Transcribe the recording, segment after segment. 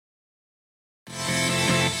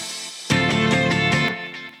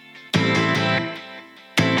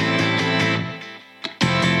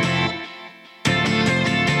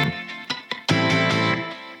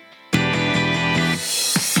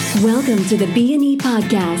Welcome to the B&E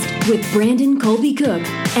Podcast with Brandon Colby Cook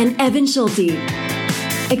and Evan Schulte.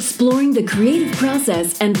 Exploring the creative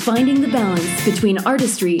process and finding the balance between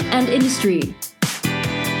artistry and industry.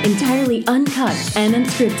 Entirely uncut and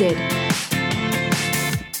unscripted.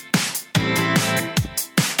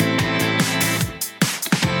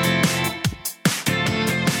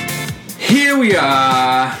 Here we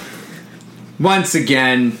are, once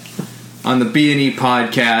again, on the B&E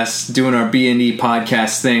Podcast, doing our B&E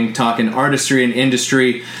Podcast thing, talking artistry and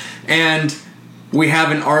industry. And we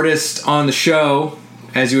have an artist on the show,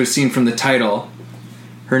 as you would have seen from the title.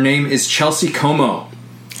 Her name is Chelsea Como.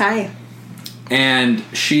 Hi. And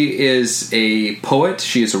she is a poet,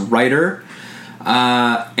 she is a writer,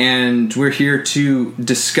 and we're here to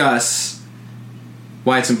discuss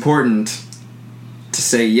why it's important to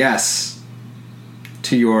say yes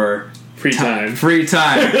to your free time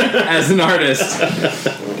as an artist.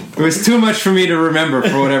 It was too much for me to remember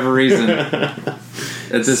for whatever reason at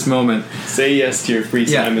this moment. Say yes to your free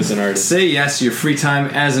time as an artist. Say yes to your free time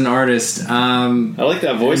as an artist. I like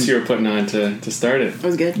that voice you were putting on to start it. That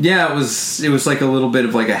was good. Yeah, it was like a little bit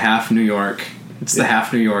of like a half New York. It's the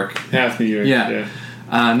half New York. Half New York. Yeah.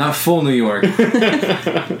 Not full New York.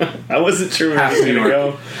 I wasn't sure where I was going to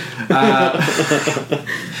go.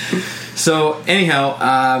 So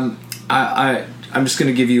anyhow, I'm just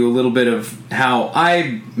going to give you a little bit of how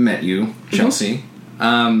I met you, Chelsea.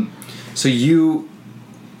 So you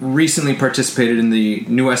recently participated in the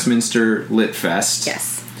New Westminster Lit Fest.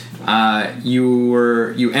 Yes.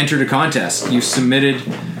 You entered a contest. You submitted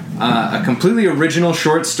a completely original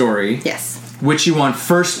short story. Yes. Which you won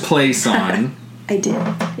first place on. I did.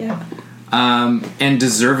 Yeah. And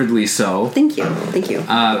deservedly so. Thank you.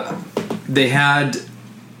 They had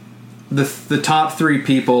the top three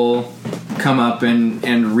people come up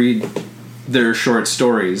and read their short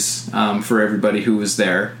stories for everybody who was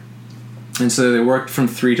there. And so they worked from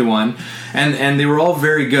 3 to 1. And they were all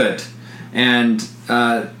very good. And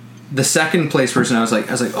the second place person, I was like,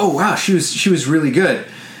 oh wow, she was really good.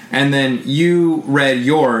 And then you read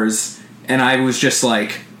yours, and I was just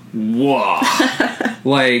like, whoa.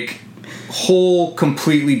 Like, whole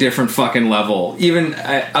completely different fucking level. Even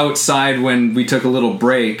outside when we took a little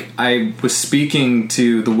break, I was speaking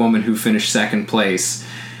to the woman who finished second place,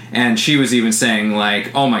 and she was even saying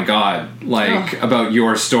like, oh my god, like about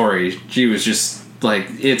your story. She was just like,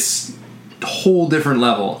 it's a whole different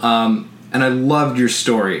level. And I loved your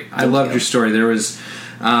story. Your story. There was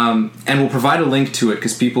and we'll provide a link to it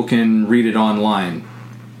because people can read it online.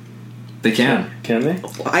 They can. Can they?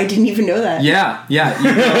 I didn't even know that. Yeah.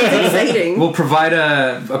 That's exciting. We'll provide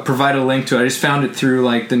a link to it. I just found it through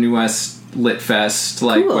like the New West Lit Fest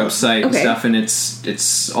website and stuff, and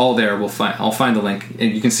it's all there. I'll find the link,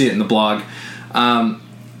 and you can see it in the blog.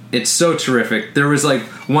 It's so terrific. There was like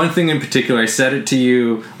one thing in particular. I said it to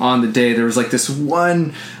you on the day. There was like this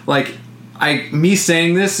one like. Me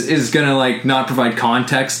saying this is gonna like not provide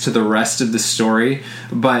context to the rest of the story,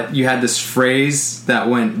 but you had this phrase that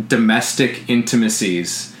went domestic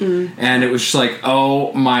intimacies, and it was just like,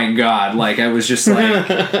 oh my god, like I was just like,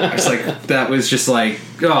 that was just like,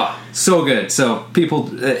 oh, so good. So people,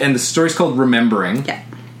 and the story's called Remembering. Yeah.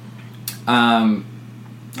 I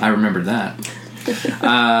remembered that.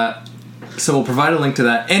 So we'll provide a link to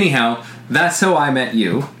that. Anyhow, that's how I met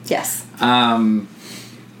you. Yes.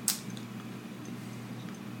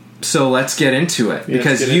 So let's get into it,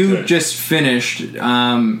 because you just finished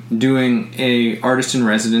doing a artist in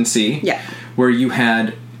residency. Yeah. Where you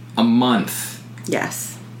had a month.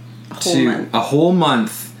 Yes. A whole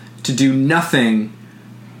month to do nothing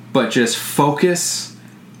but just focus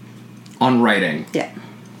on writing. Yeah.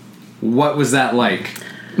 What was that like?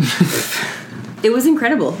 It was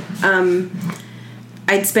incredible.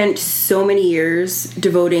 I'd spent so many years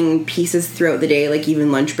devoting pieces throughout the day, like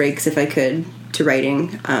even lunch breaks if I could, to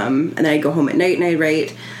writing, and then I'd go home at night and I'd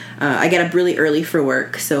write. I get up really early for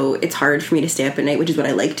work, so it's hard for me to stay up at night, which is what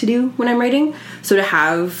I like to do when I'm writing. So to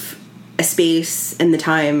have a space and the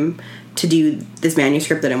time to do this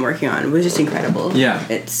manuscript that I'm working on was just incredible. Yeah.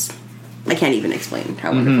 I can't even explain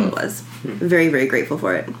how wonderful it was. Very, very grateful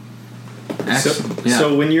for it.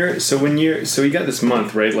 So you got this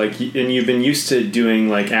month, right? Like, and you've been used to doing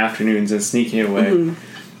like afternoons and sneaking away.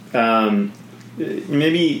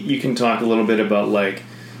 Maybe you can talk a little bit about like,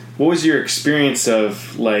 what was your experience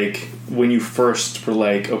of like when you first were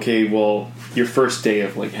like, okay, well, your first day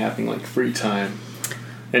of like having like free time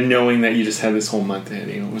and knowing that you just had this whole month ahead,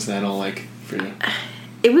 you know, was that all like for you?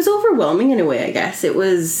 It was overwhelming in a way, I guess. It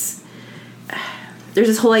was, there's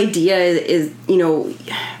this whole idea is, you know,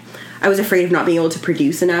 I was afraid of not being able to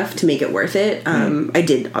produce enough to make it worth it. I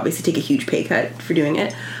did obviously take a huge pay cut for doing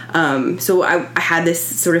it. So I had this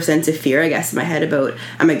sort of sense of fear, I guess, in my head about,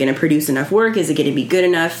 am I going to produce enough work? Is it going to be good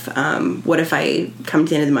enough? What if I come to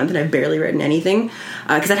the end of the month and I've barely written anything?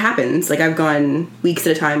 Because that happens. Like, I've gone weeks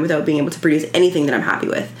at a time without being able to produce anything that I'm happy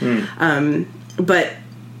with. But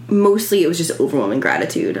mostly it was just overwhelming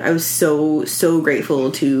gratitude. I was so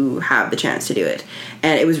grateful to have the chance to do it,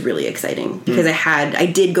 and it was really exciting because I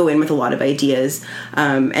did go in with a lot of ideas,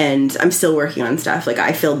 and I'm still working on stuff. Like,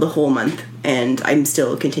 I filled the whole month, and I'm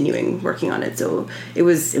still continuing working on it. So it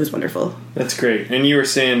was wonderful. That's great. And you were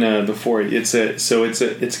saying before, it's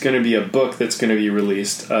going to be a book that's going to be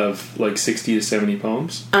released of like 60 to 70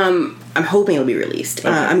 poems. I'm hoping it'll be released. Okay.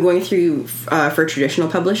 I'm going through for traditional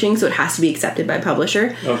publishing, so it has to be accepted by a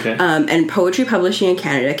publisher. Okay. And poetry publishing in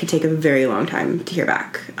Canada can take a very long time to hear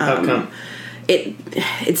back. How come?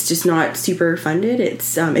 It's just not super funded.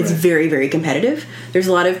 It's Right. very, very competitive. There's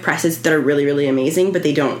a lot of presses that are really, really amazing, but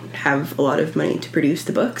they don't have a lot of money to produce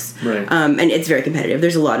the books. Right. And it's very competitive.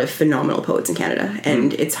 There's a lot of phenomenal poets in Canada,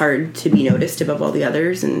 and it's hard to be noticed above all the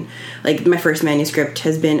others. And like, my first manuscript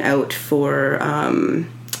has been out for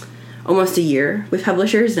almost a year with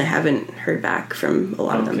publishers, and I haven't heard back from a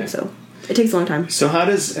lot of them. So it takes a long time. So how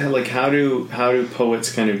do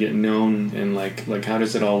poets kind of get known, and like how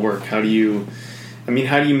does it all work? How do you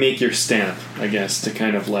make your stamp, I guess, to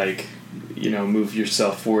kind of like, move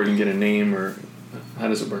yourself forward and get a name, or how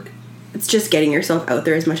does it work? It's just getting yourself out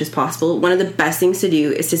there as much as possible. One of the best things to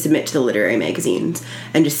do is to submit to the literary magazines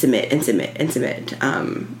and just submit and submit and submit.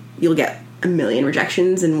 You'll get a million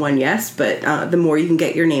rejections and one yes, but the more you can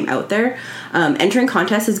get your name out there. Entering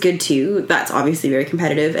contests is good too. That's obviously very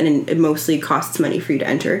competitive, and it mostly costs money for you to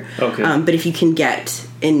enter. Okay. But if you can get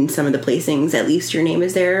in some of the placings, at least your name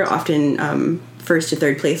is there. Often first to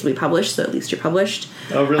third place will be published, so at least you're published.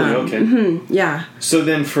 Oh, really? Okay. Yeah. So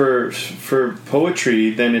then for poetry,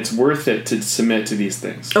 then it's worth it to submit to these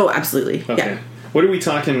things. Oh, absolutely. Okay. Yeah. What are we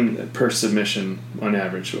talking per submission on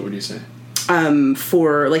average? What would you say?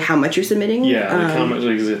 For like how much you're submitting? Yeah, like how much?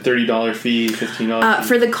 Like, is it $30 fee, $15 fee?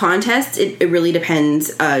 For the contest, it really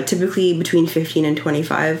depends. Typically between $15 and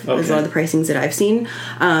 $25 is a lot of the pricings that I've seen.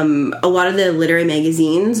 A lot of the literary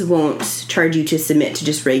magazines won't charge you to submit to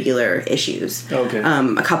just regular issues. Okay.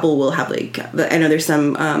 A couple will have I know there's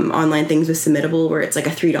some online things with Submittable where it's like a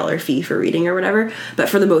 $3 fee for reading or whatever. But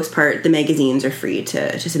for the most part, the magazines are free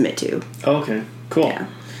to submit to. Okay, cool. Yeah.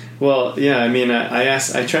 Well, yeah, I mean, I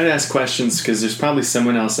try to ask questions because there's probably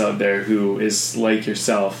someone else out there who is like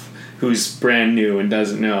yourself, who's brand new and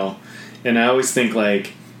doesn't know. And I always think,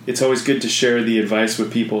 like, it's always good to share the advice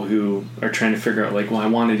with people who are trying to figure out, like, well, I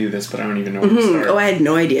want to do this, but I don't even know where to start. Oh, I had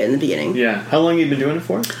no idea in the beginning. Yeah. How long have you been doing it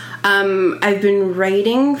for? I've been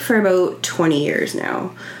writing for about 20 years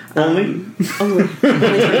now. Only 20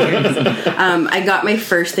 years. I got my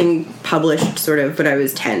first thing published sort of when I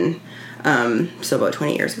was 10. So about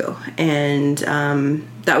 20 years ago. And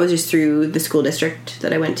that was just through the school district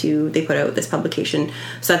that I went to. They put out this publication.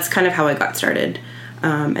 So that's kind of how I got started.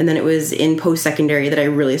 And then it was in post-secondary that I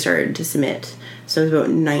really started to submit. So it was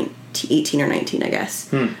about 18 or 19, I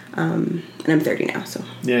guess. And I'm 30 now, so.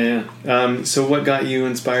 Yeah. So what got you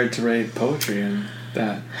inspired to write poetry and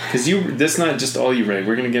that? Because that's not just all you write.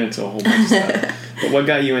 We're going to get into a whole bunch of stuff. But what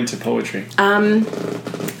got you into poetry?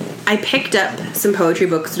 I picked up some poetry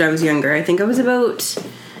books when I was younger. I think I was about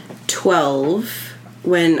 12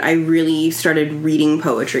 when I really started reading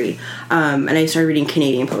poetry. And I started reading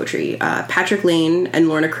Canadian poetry. Patrick Lane and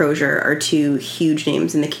Lorna Crozier are two huge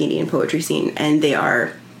names in the Canadian poetry scene, and they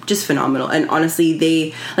are just phenomenal. And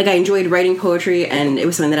honestly, I enjoyed writing poetry, and it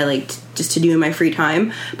was something that I liked just to do in my free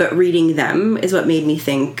time. But reading them is what made me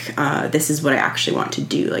think, this is what I actually want to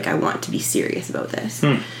do. Like, I want to be serious about this.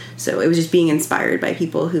 So it was just being inspired by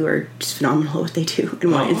people who are just phenomenal at what they do,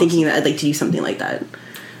 and thinking that I'd like to do something like that.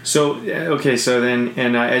 So, okay, so then,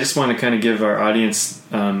 and I just want to kind of give our audience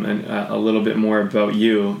a little bit more about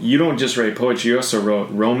you. You don't just write poetry, you also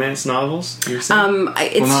wrote romance novels, you're saying?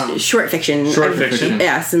 It's short fiction. Short fiction?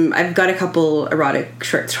 Yeah, I've got a couple erotic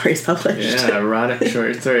short stories published. Yeah, erotic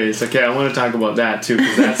short stories. Okay, I want to talk about that too,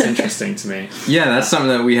 because that's interesting to me. Yeah, that's something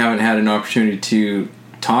that we haven't had an opportunity to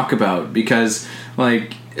talk about, because,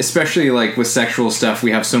 especially with sexual stuff, we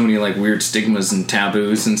have so many weird stigmas and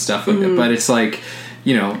taboos and stuff. But it's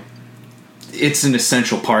it's an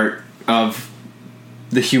essential part of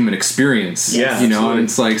the human experience. Yeah, and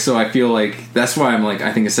absolutely. it's so I feel that's why I'm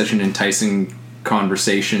I think it's such an enticing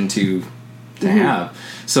conversation to have.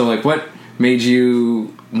 So what made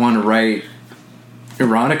you want to write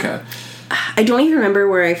erotica? I don't even remember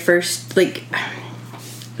where I first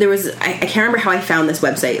there was, I can't remember how I found this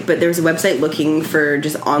website, but there was a website looking for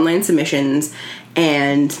just online submissions,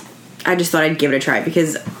 and I just thought I'd give it a try,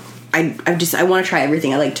 because I want to try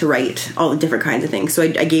everything. I like to write all the different kinds of things. So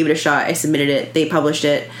I gave it a shot. I submitted it. They published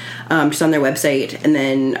it just on their website. And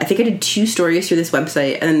then I think I did 2 stories through this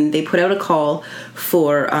website. And they put out a call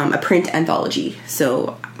for a print anthology.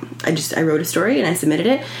 So I wrote a story and I submitted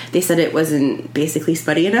it. They said it wasn't basically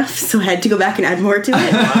smutty enough, so I had to go back and add more to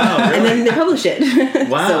it. Wow, really? And then they published it.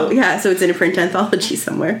 Wow. So it's in a print anthology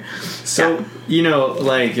somewhere. So you know,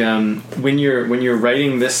 like when you're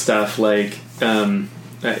writing this stuff, like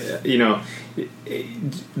you know,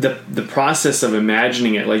 the process of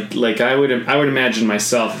imagining it, like I would imagine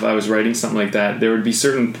myself if I was writing something like that, there would be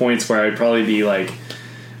certain points where I'd probably be like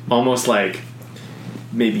almost like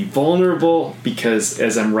maybe vulnerable because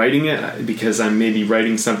as I'm writing it, because I'm maybe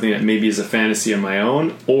writing something that maybe is a fantasy of my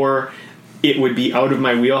own, or it would be out of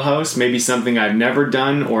my wheelhouse, maybe something I've never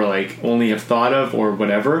done or like only have thought of or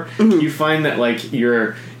whatever. Mm-hmm. You find that like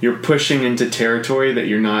you're pushing into territory that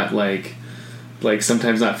you're not like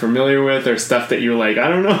sometimes not familiar with, or stuff that you're like, I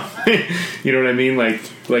don't know. You know what I mean? Like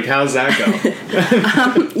how's that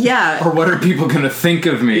go? Yeah. Or what are people going to think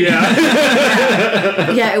of me?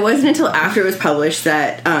 Yeah. Yeah, it wasn't until after it was published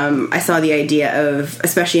that I saw the idea of,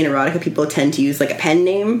 especially in erotica, people tend to use like a pen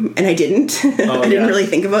name, and I didn't. I didn't really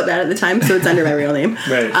think about that at the time, so it's under my real name.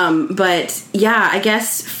 Right. But yeah, I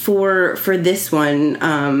guess for this one,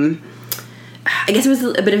 I guess it was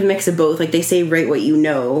a bit of a mix of both. Like they say, write what you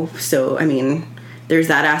know. So, I mean, there's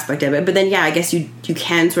that aspect of it. But then, yeah, I guess you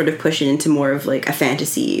can sort of push it into more of like a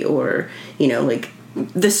fantasy, or, you know, like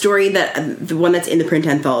the story the one that's in the print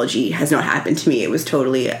anthology has not happened to me. It was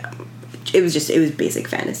totally, it was basic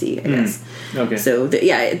fantasy, I guess. Okay. So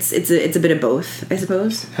it's a bit of both, I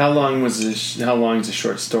suppose. How long is a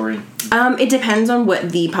short story? It depends on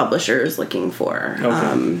what the publisher is looking for.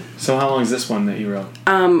 Okay. So how long is this one that you wrote?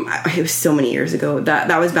 It was so many years ago.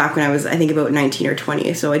 That was back when I was, I think, about 19 or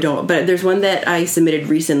 20. So I don't. But there's one that I submitted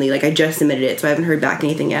recently. Like I just submitted it, so I haven't heard back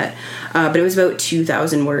anything yet. But it was about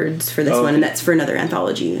 2,000 words for this one, and that's for another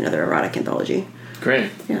anthology, another erotic anthology.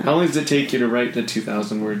 Great. Yeah. How long does it take you to write the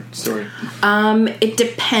 2,000 word story? It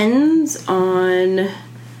depends on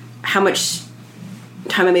how much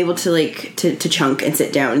time I'm able to like to chunk and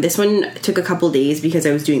sit down. This one took a couple days because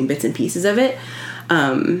I was doing bits and pieces of it.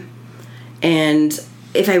 And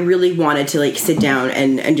if I really wanted to like sit down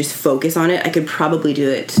and just focus on it, I could probably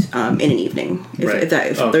do it in an evening. If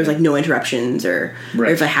there's like no interruptions, or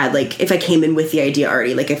if I had like, if I came in with the idea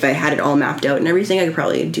already, like if I had it all mapped out and everything, I could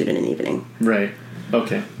probably do it in an evening. Right.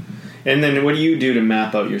 Okay. And then what do you do to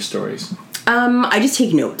map out your stories? I just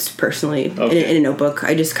take notes personally in a notebook.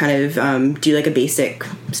 I just kind of do like a basic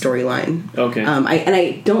storyline. Okay.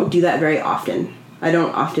 I don't do that very often. I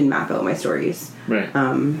don't often map out my stories. Right.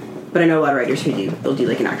 But I know a lot of writers who do. They'll do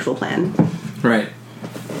like an actual plan. Right.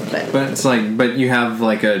 But it's like, but you have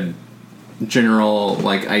like a general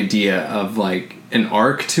like idea of like an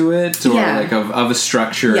arc to it, or like of a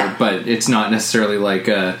structure, but it's not necessarily like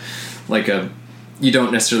a you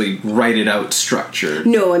don't necessarily write it out structured.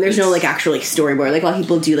 No, and there's no like actual like storyboard. Like a lot of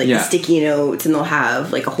people do like the sticky notes, and they'll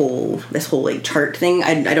have like this whole like chart thing.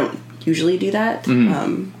 I don't usually do that.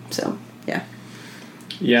 Mm-hmm. So yeah.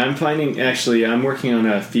 Yeah, I'm finding, actually, I'm working on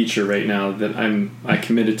a feature right now that I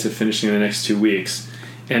committed to finishing in the next 2 weeks,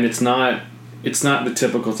 and it's not the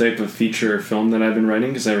typical type of feature film that I've been writing,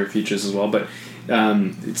 because I write features as well, but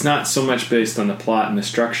it's not so much based on the plot and the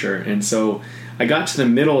structure, and so I got to the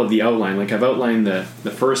middle of the outline. Like I've outlined the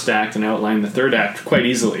first act and outlined the third act quite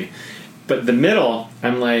easily, but the middle,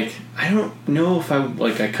 I'm like, I don't know if I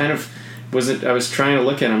was trying to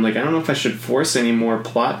look at it, I'm like, I don't know if I should force any more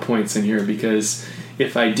plot points in here, because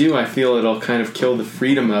if I do, I feel it'll kind of kill the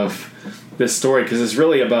freedom of this story, because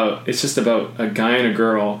it's just about a guy and a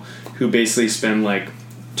girl who basically spend like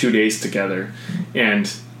 2 days together,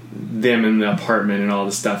 and them in the apartment and all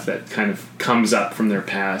the stuff that kind of comes up from their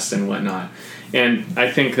past and whatnot. And I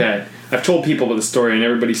think that I've told people about the story, and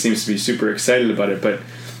everybody seems to be super excited about it, but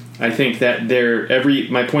I think that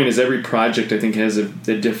my point is every project I think has a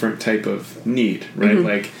different type of need, right? Mm-hmm.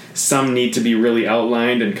 Like some need to be really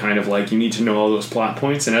outlined and kind of like you need to know all those plot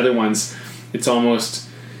points, and other ones it's almost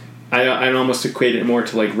I almost equate it more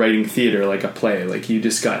to like writing theater, like a play. Like you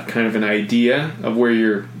just got kind of an idea of where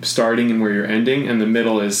you're starting and where you're ending, and the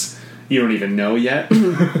middle is you don't even know yet.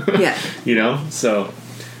 Yeah. You know? So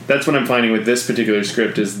that's what I'm finding with this particular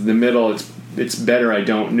script is the middle it's better I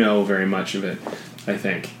don't know very much of it, I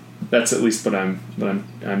think. That's at least what I'm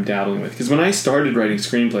dabbling with. Because when I started writing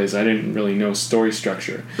screenplays, I didn't really know story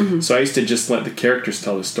structure. Mm-hmm. So I used to just let the characters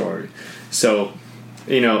tell the story. So,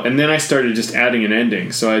 you know, and then I started just adding an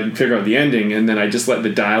ending. So I'd figure out the ending, and then I just let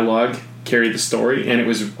the dialogue carry the story, and it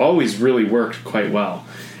was always really worked quite well.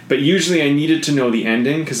 But usually I needed to know the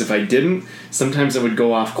ending, because if I didn't, sometimes I would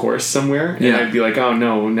go off course somewhere, and I'd be like, oh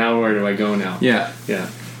no, now where do I go now? Yeah. Yeah.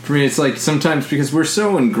 For me, it's like sometimes, because we're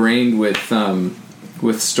so ingrained with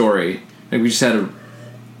story. Like we just had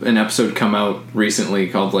an episode come out recently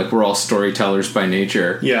called like We're All Storytellers by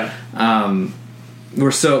Nature. Yeah.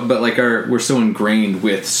 We're so ingrained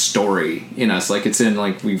with story in us. Like it's in,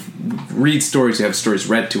 like we read stories, we have stories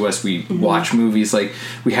read to us, we watch movies, like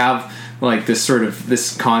we have like this sort of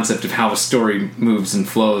this concept of how a story moves and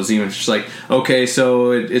flows. Even if it's just like, okay,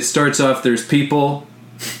 so it starts off, there's people,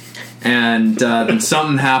 and then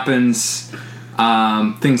something happens,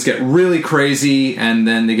 things get really crazy, and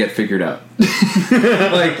then they get figured out.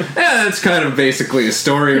 Like, yeah, that's kind of basically a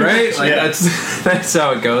story, right? Like that's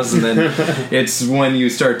how it goes. And then it's when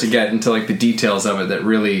you start to get into like the details of it that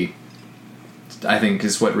really, I think,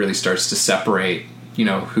 is what really starts to separate, you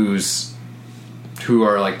know, who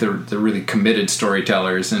are like the really committed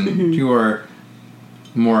storytellers, and who are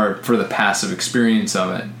more for the passive experience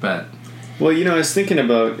of it. But well, you know, I was thinking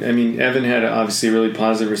about, I mean, Evan had obviously a really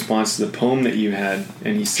positive response to the poem that you had,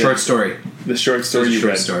 and he said... Short story. The short story you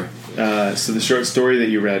read. Story. So the short story that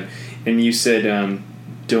you read, and you said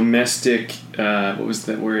domestic... what was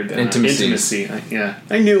that word? Intimacy. Yeah,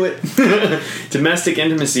 I knew it. Domestic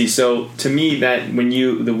intimacy. So to me, that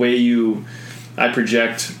I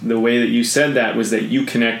project the way that you said that was that you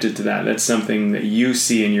connected to that. That's something that you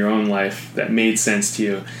see in your own life that made sense to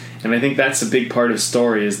you. And I think that's a big part of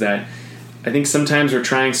story, is that I think sometimes we're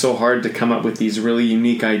trying so hard to come up with these really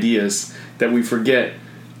unique ideas that we forget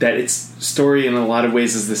that it's story in a lot of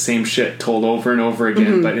ways is the same shit told over and over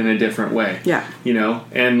again, but in a different way. Yeah. You know?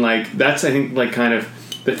 And like, that's, I think, like kind of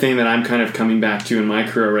the thing that I'm kind of coming back to in my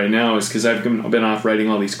career right now, is because I've been off writing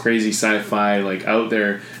all these crazy sci-fi, like out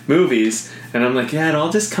there movies, and I'm like, yeah, it all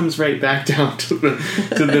just comes right back down to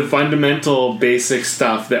the fundamental basic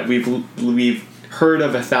stuff that we've heard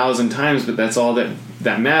of 1,000 times, but that's all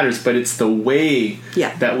that matters. But it's the way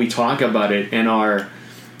that we talk about it and our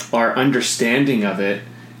understanding of it,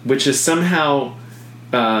 which is somehow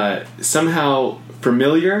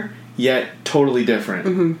familiar yet totally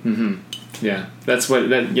different. Yeah, that's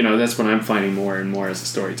what I'm finding more and more as a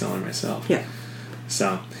storyteller myself. Yeah.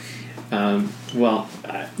 So, well,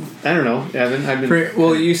 I don't know, Evan.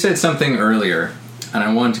 Well, you said something earlier, and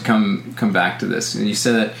I wanted to come back to this. And you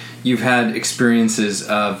said that you've had experiences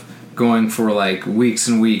of going for like weeks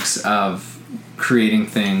and weeks of creating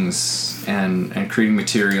things and creating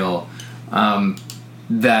material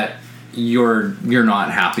that you're not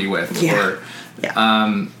happy with. Yeah.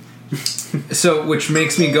 So, which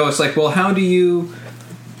makes me go, it's like, well, how do you,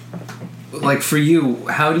 like, for you,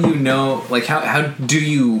 how do you know, like, how do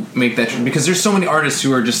you make that, because there's so many artists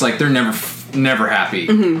who are just like, they're never happy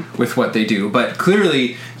with what they do, but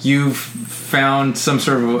clearly you've found some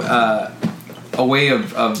sort of a way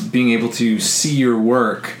of being able to see your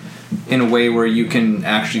work in a way where you can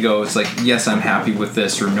actually go, it's like, yes, I'm happy with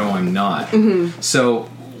this, or no, I'm not. So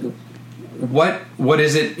what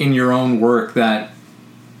is it in your own work that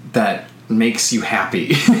makes you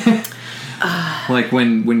happy? Like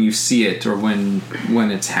when you see it, or when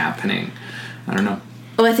it's happening? I don't know.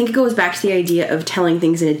 Well, I think it goes back to the idea of telling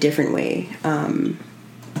things in a different way.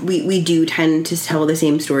 We do tend to tell the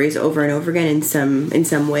same stories over and over again in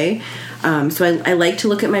some way. So I like to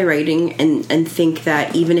look at my writing and think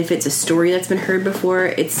that even if it's a story that's been heard before,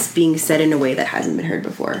 it's being said in a way that hasn't been heard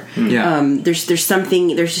before. Yeah. There's just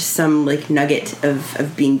some like nugget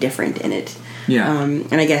of being different in it. Yeah.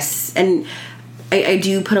 And I guess, and I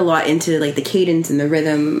do put a lot into like the cadence and the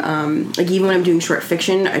rhythm. Like even when I'm doing short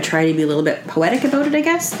fiction, I try to be a little bit poetic about it, I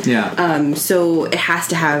guess. Yeah. So it has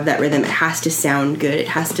to have that rhythm. It has to sound good. It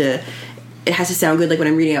has to sound good, like when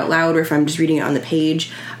I'm reading out loud, or if I'm just reading it on the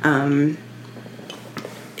page.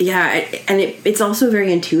 It's also a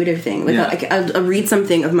very intuitive thing. Like I'll read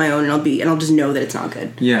something of my own, and I'll just know that it's not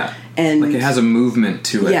good. Yeah. And like it has a movement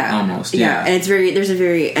to it, almost. Yeah. And there's a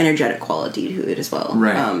very energetic quality to it as well.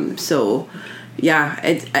 Right. So, yeah,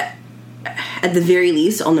 at the very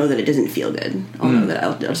least, I'll know that it doesn't feel good. I'll know that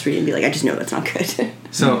I'll just read it and be like, I just know that's not good.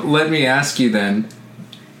 So let me ask you then,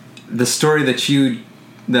 the story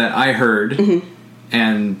that I heard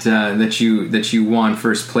and that you won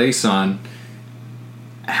first place on,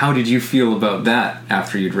 how did you feel about that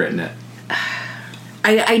after you'd written it?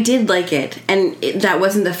 I did like it, and that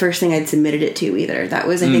wasn't the first thing I'd submitted it to either. That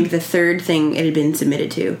was, I think, the third thing it had been submitted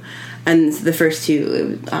to. And the first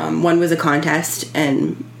two, one was a contest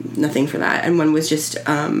and nothing for that, and one was just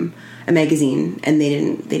a magazine, and they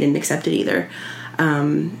didn't accept it either.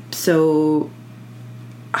 So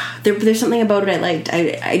there's something about it I liked.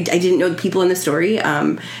 I didn't know the people in the story.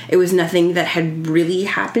 It was nothing that had really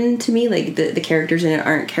happened to me. Like the characters in it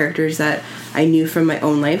aren't characters that I knew from my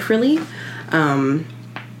own life, really.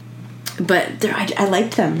 But I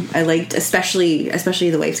liked them. I liked especially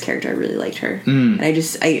the wife's character. I really liked her, and I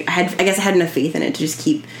guess I had enough faith in it to just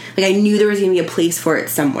keep. Like I knew there was going to be a place for it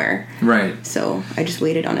somewhere, right? So I just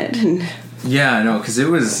waited on it. And yeah, no, because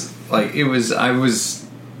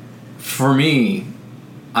for me,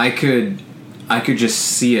 I could just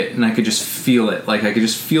see it and I could just feel it. Like I could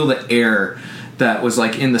just feel the air that was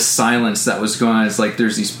like in the silence that was going on. It's like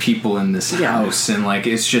there's these people in this house, and like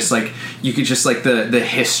it's just like you could just like the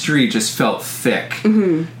history just felt thick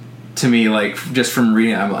to me. Like just from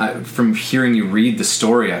reading, from hearing you read the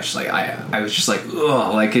story, I was just like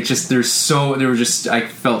ugh, like it just I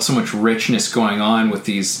felt so much richness going on with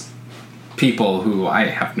these people who I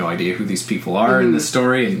have no idea who these people are in the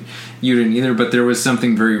story, and you didn't either. But there was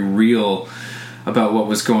something very real about what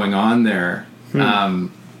was going on there.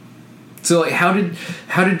 So like, how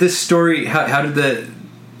did this story? How did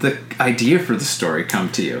the idea for the story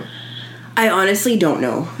come to you? I honestly don't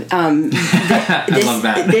know. I love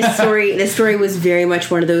that. This story was very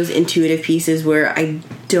much one of those intuitive pieces where I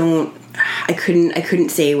couldn't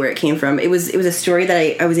say where it came from. It was a story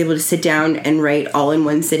that I was able to sit down and write all in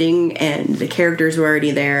one sitting, and the characters were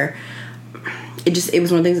already there. It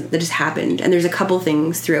was one of the things that just happened, and there's a couple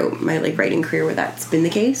things throughout my like writing career where that's been the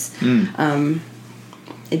case.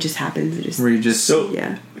 It just happens.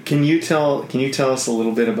 Yeah. Can you tell us a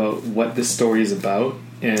little bit about what this story is about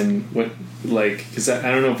and what, like, because I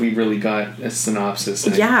don't know if we really got a synopsis.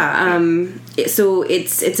 So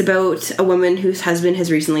it's about a woman whose husband has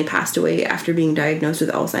recently passed away after being diagnosed with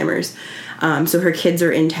Alzheimer's. So her kids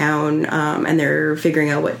are in town, and they're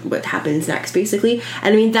figuring out what happens next, basically.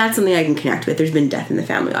 And I mean, that's something I can connect with. There's been death in the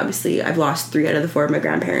family, obviously. I've lost 3 out of the 4 of my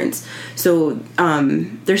grandparents. So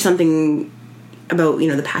there's something about,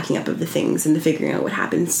 the packing up of the things and the figuring out what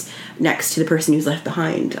happens next to the person who's left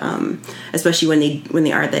behind, especially when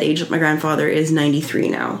they are at that age. My grandfather is 93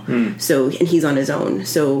 now, so, and he's on his own.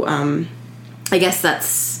 So I guess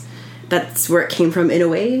that's where it came from in a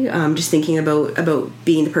way. Just thinking about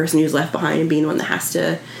being the person who's left behind and being the one that has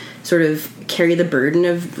to sort of carry the burden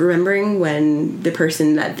of remembering when the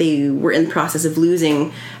person that they were in the process of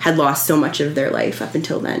losing had lost so much of their life up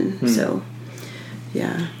until then. So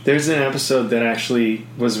yeah. There's an episode that actually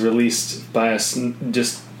was released by us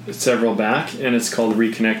just several back, and it's called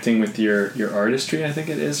Reconnecting with Your Artistry, I think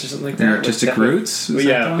it is, or something like that. Your Artistic Roots? With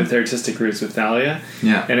Artistic Roots with Thalia.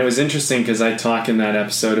 Yeah. And it was interesting because I talk in that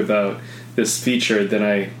episode about this feature that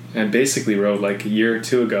I basically wrote like a year or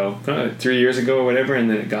 2 ago, 3 years ago or whatever, and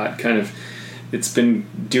then it got it's been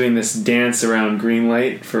doing this dance around green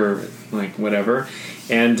light for like whatever.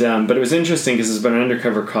 And but it was interesting because it's about an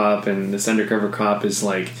undercover cop, and this undercover cop is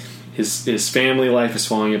like his family life is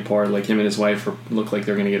falling apart. Like him and his wife look like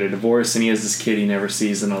they're going to get a divorce, and he has this kid he never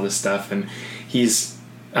sees and all this stuff. And he's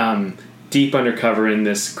deep undercover in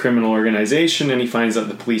this criminal organization, and he finds out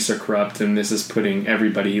the police are corrupt, and this is putting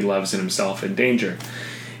everybody he loves and himself in danger.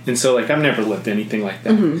 And so, like, I've never lived anything like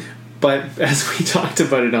that. But as we talked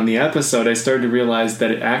about it on the episode, I started to realize that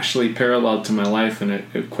it actually paralleled to my life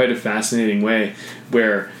in quite a fascinating way,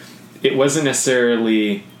 where it wasn't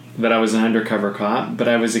necessarily that I was an undercover cop, but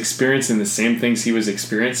I was experiencing the same things he was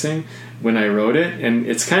experiencing when I wrote it. And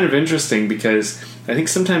it's kind of interesting because I think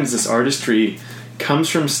sometimes this artistry comes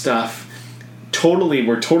from stuff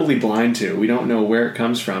we're totally blind to. We don't know where it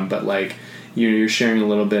comes from, but like, you're sharing a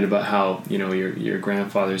little bit about how, your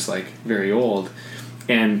grandfather's like very old.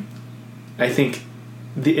 And I think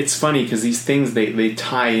it's funny because these things, they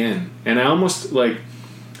tie in. And I almost like,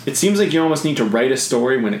 it seems like you almost need to write a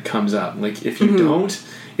story when it comes up. Like if you don't,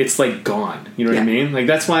 it's like gone. You know what I mean? Like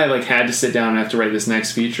that's why I like had to sit down and have to write this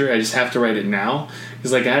next feature. I just have to write it now.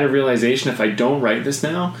 Because like I had a realization, if I don't write this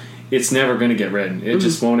now, it's never going to get written. It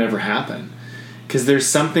just won't ever happen. Because there's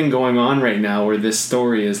something going on right now where this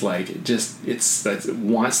story is like, it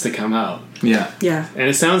wants to come out. Yeah. Yeah. And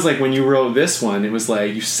it sounds like when you wrote this one, it was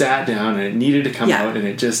like you sat down and it needed to come out, and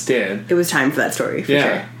it just did. It was time for that story, for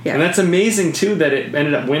sure. Yeah. And that's amazing, too, that it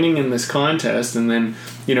ended up winning in this contest, and then,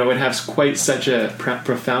 it has quite such a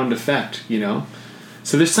profound effect,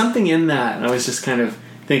 So there's something in that, and I was just kind of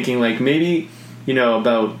thinking, like, maybe,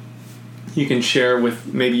 about... You can share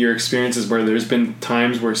with maybe your experiences where there's been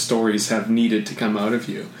times where stories have needed to come out of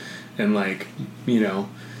you, and like,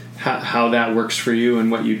 how that works for you and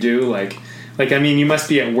what you do. Like I mean, you must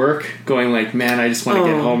be at work going like, man, I just want to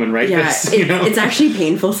get home and write this. It's actually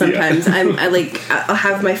painful sometimes. I'll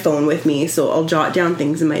have my phone with me, so I'll jot down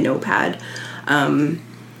things in my notepad.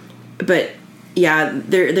 But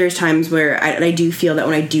there's times where I do feel that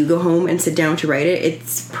when I do go home and sit down to write it,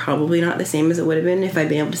 it's probably not the same as it would have been if I'd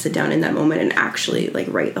been able to sit down in that moment and actually like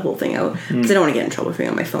write the whole thing out, because I don't want to get in trouble for being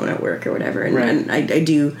on my phone at work or whatever, and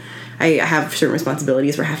I have certain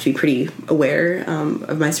responsibilities where I have to be pretty aware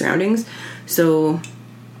of my surroundings. So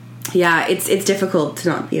yeah, it's difficult to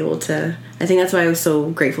not be able to. I think that's why I was so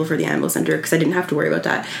grateful for the Anvil Center, because I didn't have to worry about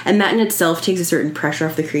that. And that in itself takes a certain pressure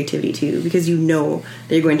off the creativity too, because you know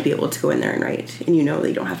that you're going to be able to go in there and write, and you know that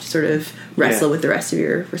you don't have to sort of wrestle with the rest of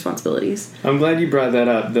your responsibilities. I'm glad you brought that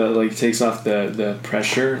up. The like takes off the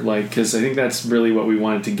pressure, like, because I think that's really what we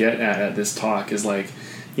wanted to get at this talk is like,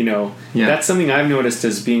 you know, that's something I've noticed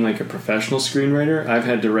as being like a professional screenwriter. I've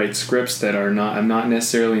had to write scripts that I'm not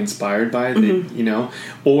necessarily inspired by, that, you know,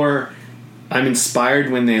 or I'm inspired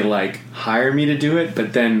when they like hire me to do it,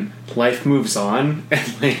 but then life moves on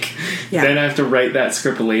and like then I have to write that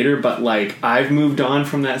script later, but like I've moved on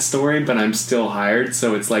from that story, but I'm still hired,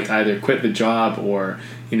 so it's like either quit the job or,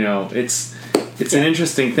 you know, it's an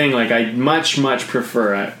interesting thing. Like I much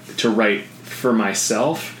prefer to write for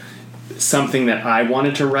myself something that I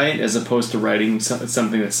wanted to write as opposed to writing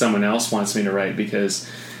something that someone else wants me to write,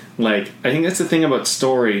 because like I think that's the thing about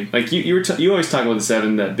story. Like you always talk about this,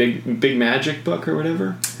 Evan, that big magic book or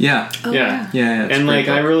whatever. Yeah. And like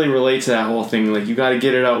I really relate to that whole thing. Like you got to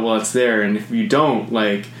get it out while it's there, and if you don't,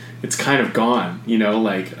 like it's kind of gone. You know,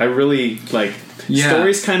 like I really like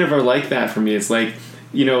stories kind of are like that for me. It's like,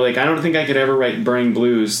 you know, like I don't think I could ever write Burning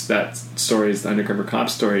Blues, that story is the undercover cop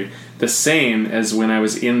story, the same as when I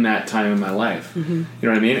was in that time in my life. You know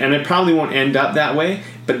what I mean? And it probably won't end up that way,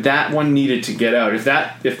 but that one needed to get out. If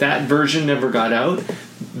that version never got out,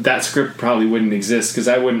 that script probably wouldn't exist, because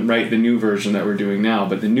I wouldn't write the new version that we're doing now.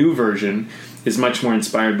 But the new version is much more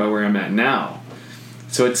inspired by where I'm at now.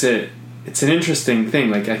 So it's an interesting thing.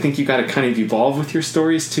 Like I think you got to kind of evolve with your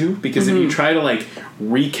stories too, because if you try to like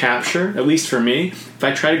recapture, at least for me, if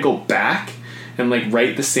I try to go back and like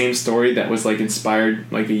write the same story that was like inspired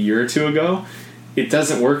like a year or two ago, it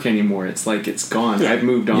doesn't work anymore. It's like it's gone. I've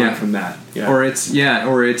moved on from that. Or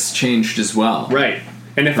it's changed as well. Right.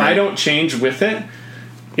 And if I don't change with it,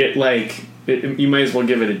 you might as well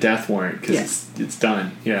give it a death warrant, because it's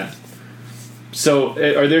done. Yeah. So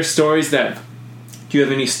are there stories do you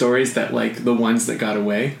have any stories that like the ones that got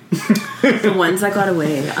away? The ones that got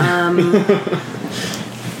away.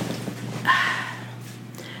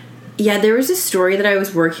 Yeah, there was a story that I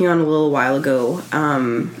was working on a little while ago,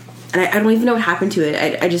 and I don't even know what happened to it.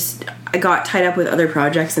 I got tied up with other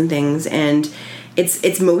projects and things, and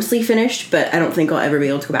it's mostly finished, but I don't think I'll ever be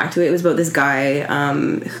able to go back to it. It was about this guy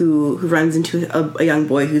who runs into a young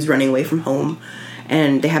boy who's running away from home,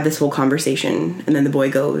 and they have this whole conversation, and then the boy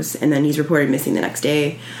goes, and then he's reported missing the next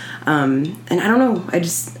day. And I don't know.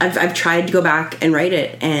 I've tried to go back and write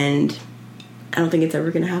it, and I don't think it's ever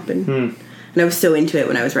going to happen. And I was so into it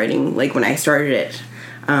when I was writing, like when I started it.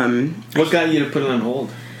 What got you to put it on hold?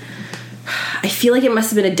 I feel like it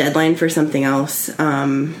must have been a deadline for something else.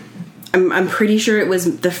 I'm pretty sure it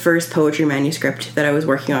was the first poetry manuscript that I was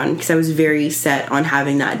working on, because I was very set on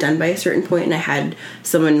having that done by a certain point, and I had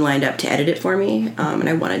someone lined up to edit it for me, and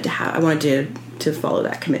I wanted to follow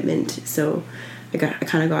that commitment. So I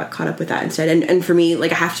kind of got caught up with that instead. And for me,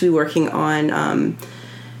 like I have to be working on.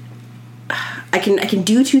 I can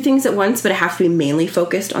do two things at once, but I have to be mainly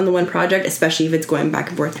focused on the one project, especially if it's going back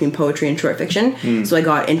and forth between poetry and short fiction. So I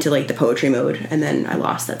got into like the poetry mode, and then I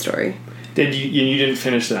lost that story. Did you didn't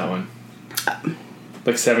finish that one?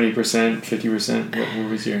 Like 70%, 50%? What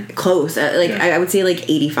was your close? I would say like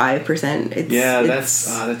 85%.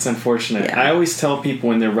 That's unfortunate. Yeah. I always tell people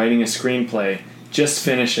when they're writing a screenplay, just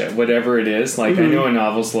finish it, whatever it is. Like I know a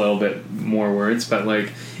novel's a little bit more words, but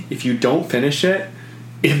like if you don't finish it,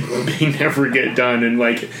 it may never get done. And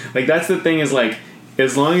like that's the thing, is like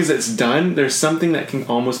as long as it's done, there's something that can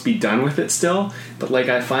almost be done with it still. But like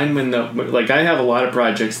I find I have a lot of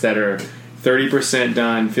projects that are 30%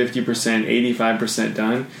 done, 50%, 85%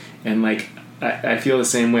 done, and like I feel the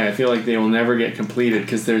same way. I feel like they will never get completed,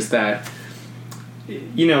 because there's that,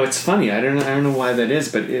 you know, it's funny. I don't know why that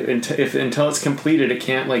is, but until it's completed, it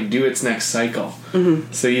can't like do its next cycle.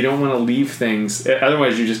 So you don't want to leave things.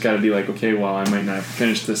 Otherwise, you just got to be like, okay, well, I might not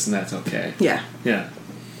finish this, and that's okay. Yeah.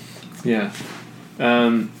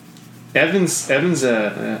 Evan's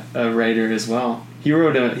a writer as well. He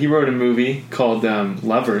wrote a movie called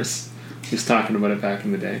Lovers. He was talking about it back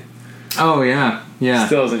in the day. Oh yeah.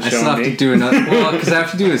 Still hasn't shown me. I still have to do another. Well, because I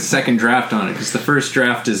have to do a second draft on it, because the first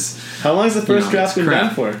draft is. How long has the first draft been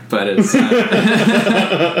done for? But it's.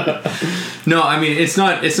 No, I mean it's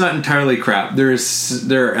not entirely crap. There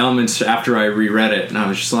are elements after I reread it, and I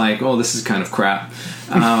was just like, oh, this is kind of crap.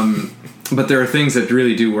 but there are things that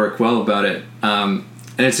really do work well about it.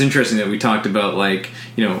 And it's interesting that we talked about, like,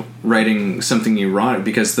 you know, writing something erotic,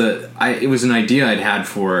 because it was an idea I'd had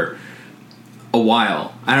for a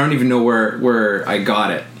while. I don't even know where I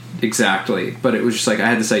got it exactly, but it was just like I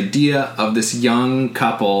had this idea of this young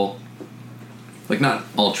couple, like not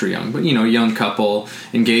ultra young, but, you know, young couple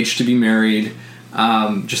engaged to be married,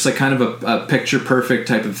 just like kind of a picture perfect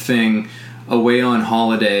type of thing, away on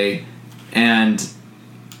holiday, and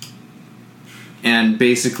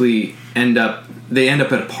basically end up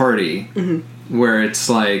at a party where it's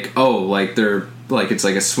like, oh, like they're like, it's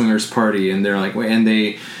like a swingers party, and they're like, and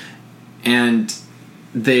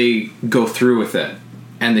they go through with it,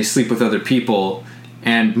 and they sleep with other people,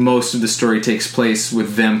 and most of the story takes place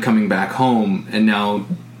with them coming back home and now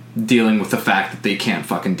dealing with the fact that they can't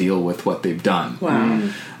fucking deal with what they've done.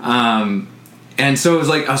 Wow. And so it was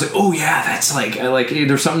like, I was like, oh yeah, that's like,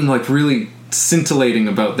 there's something like really scintillating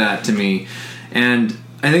about that to me. And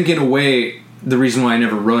I think in a way, the reason why I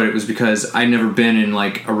never wrote it was because I'd never been in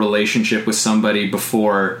like a relationship with somebody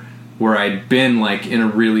before where I'd been like in a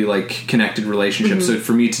really like connected relationship. So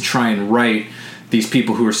for me to try and write these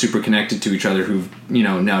people who are super connected to each other who've, you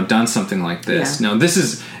know, now done something like this. Yeah. Now this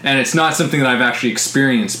is, and it's not something that I've actually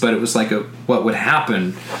experienced, but it was like what would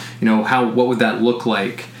happen, you know, what would that look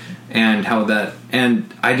like? And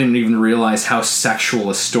and I didn't even realize how sexual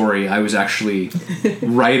a story I was actually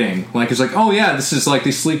writing. Like, it's like, oh yeah, this is like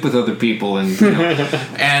they sleep with other people, and you know.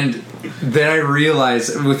 And then I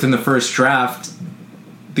realized within the first draft,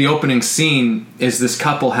 the opening scene is this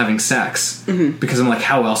couple having sex, because I'm like,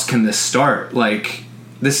 how else can this start? Like,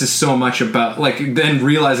 this is so much about, like, then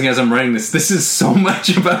realizing as I'm writing this is so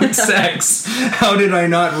much about sex. How did I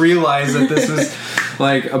not realize that this was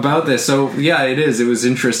like about this? So yeah, it was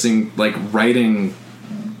interesting, like, writing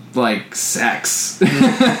like sex.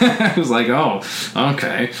 I was like, oh,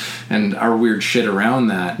 okay, and our weird shit around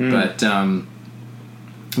that. But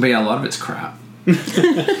yeah, a lot of it's crap.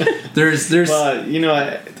 there's well, you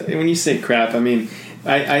know, when you say crap, I mean,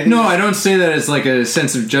 I no, I don't say that as like a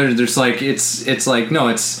sense of judgment. There's like, it's like, no,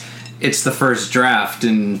 it's the first draft,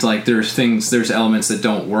 and like there's elements that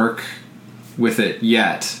don't work with it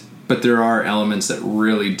yet, but there are elements that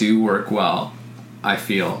really do work well, I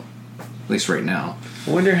feel, at least right now.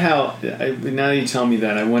 I wonder how, now that you tell me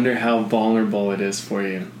that, I wonder how vulnerable it is for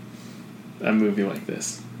you, a movie like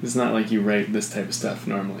this. It's not like you write this type of stuff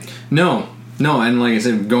normally. No, and like I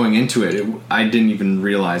said, going into it, I didn't even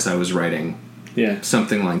realize I was writing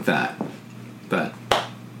something like that. But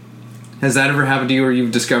has that ever happened to you, where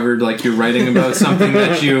you've discovered like you're writing about something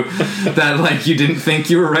that like you didn't think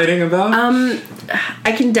you were writing about?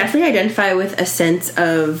 I can definitely identify with a sense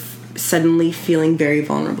of suddenly feeling very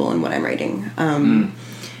vulnerable in what I'm writing.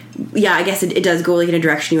 Yeah, I guess it does go like in a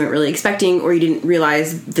direction you weren't really expecting, or you didn't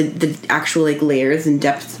realize the actual like layers and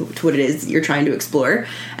depth to what it is you're trying to explore.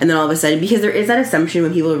 And then all of a sudden, because there is that assumption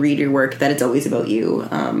when people read your work that it's always about you.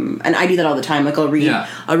 And I do that all the time. Like I'll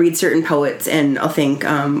read certain poets and I'll think,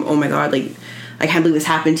 oh my God, like I can't believe this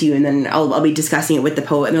happened to you, and then I'll be discussing it with the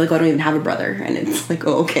poet, and they're like, oh, I don't even have a brother, and it's like,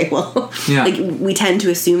 oh, okay, well, like we tend to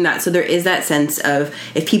assume that. So there is that sense of,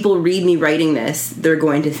 if people read me writing this, they're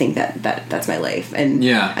going to think that that's my life. And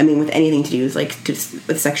I mean, with anything to do with like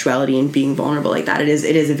with sexuality and being vulnerable like that, it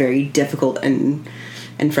is a very difficult and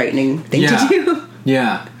frightening thing to do.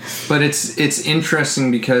 Yeah, but it's interesting,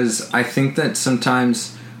 because I think that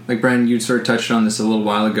sometimes, like Brandon, you sort of touched on this a little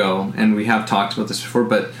while ago, and we have talked about this before,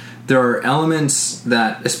 but there are elements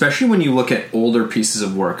that, especially when you look at older pieces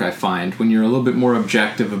of work, I find, when you're a little bit more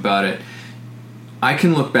objective about it, I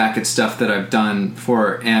can look back at stuff that I've done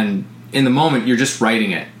and in the moment, you're just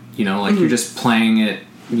writing it, you know, like you're just playing it,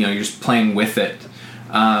 you know, you're just playing with it,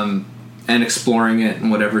 and exploring it and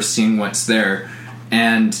whatever, seeing what's there,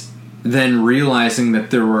 and then realizing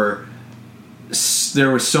that there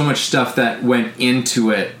was so much stuff that went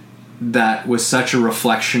into it that was such a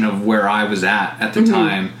reflection of where I was at the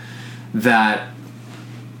time, that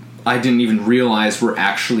I didn't even realize we're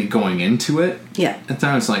actually going into it. Yeah. At the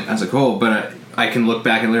time, I was like, oh, but I can look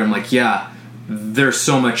back and later, I'm like, yeah, there's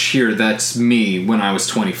so much here that's me when I was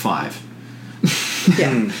 25.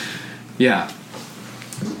 Yeah. Yeah.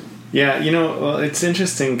 Yeah, you know, well, it's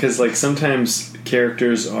interesting because like sometimes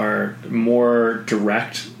characters are more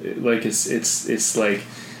direct. Like it's like,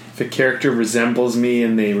 if a character resembles me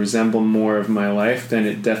and they resemble more of my life, then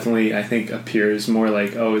it definitely, I think, appears more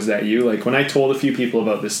like, oh, is that you? Like when I told a few people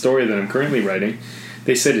about this story that I'm currently writing,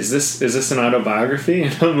 they said, is this an autobiography?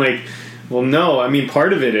 And I'm like, well, no. I mean,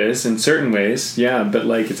 part of it is in certain ways, yeah, but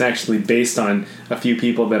like it's actually based on a few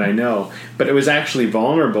people that I know. But it was actually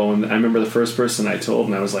vulnerable, and I remember the first person I told,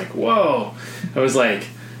 and I was like, whoa. I was like,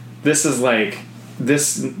 this is like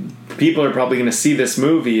this. People are probably going to see this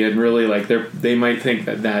movie and really like they might think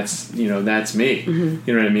that's that's me. You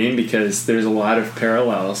know what I mean? Because there's a lot of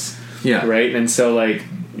parallels. Yeah. Right. And so like,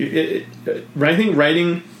 I think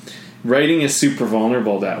writing is super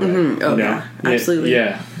vulnerable that way. Oh yeah, absolutely.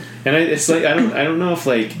 Yeah. And it's like I don't know if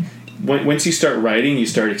like once you start writing, you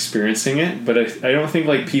start experiencing it. But I don't think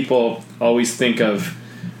like people always think of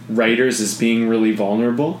writers as being really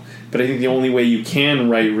vulnerable. But I think the only way you can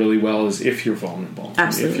write really well is if you're vulnerable.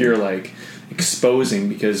 Absolutely. If you're like exposing,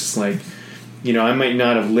 because like, I might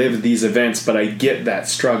not have lived these events, but I get that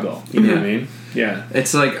struggle. You know what I mean? Yeah.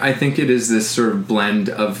 It's like, I think it is this sort of blend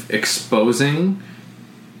of exposing,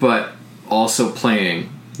 but also playing.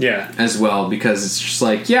 Yeah. As well, because it's just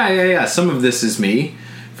like, yeah. Some of this is me.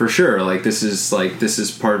 For sure, like this is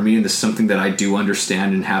part of me, and this is something that I do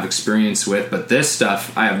understand and have experience with. But this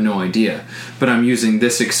stuff, I have no idea. But I'm using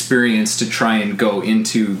this experience to try and go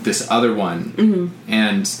into this other one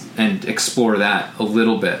and explore that a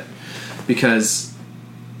little bit, because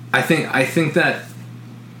I think that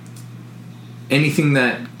anything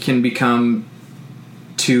that can become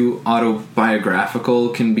too autobiographical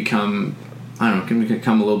can become a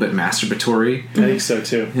little bit masturbatory. I think so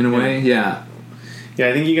too. In a way, yeah. Yeah,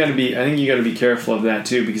 I think you got to be careful of that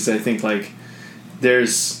too, because I think like I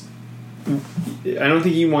don't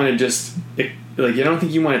think you want to just I don't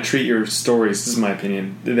think you want to treat your stories, this is my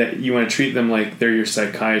opinion, that you want to treat them like they're your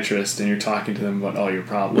psychiatrist and you're talking to them about all your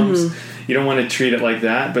problems. You don't want to treat it like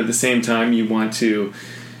that, but at the same time you want to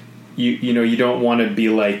you don't want to be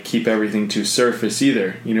like keep everything too surface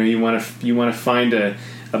either. You want to find a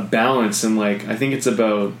balance, and like I think it's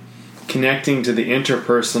about connecting to the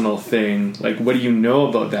interpersonal thing. Like, what do you know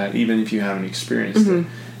about that, even if you haven't experienced it,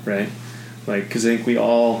 right? Like, because I think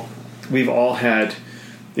we've all had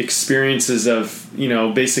experiences of,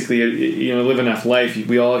 basically, live enough life.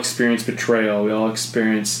 We all experience betrayal. We all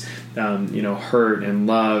experience, hurt and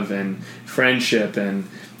love and friendship and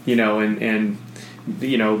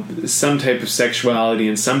some type of sexuality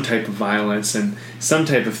and some type of violence and some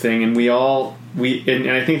type of thing. And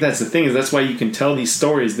and I think that's the thing, is that's why you can tell these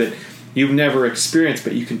stories that you've never experienced,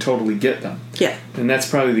 but you can totally get them. Yeah. And that's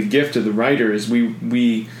probably the gift of the writer, is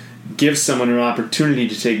we give someone an opportunity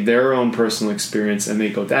to take their own personal experience and they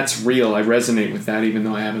go, that's real, I resonate with that even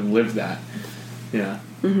though I haven't lived that. Yeah.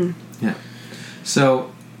 Yeah.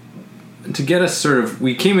 So to get us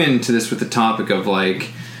we came into this with the topic of like,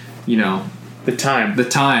 the time.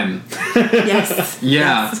 Yes.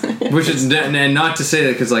 Yeah. Yes. Which is, and not to say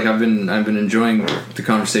that because like I've been enjoying the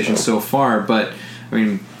conversation so far, but I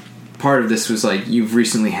mean, part of this was like you've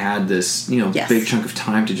recently had this big chunk of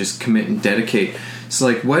time to just commit and dedicate. So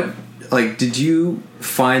like did you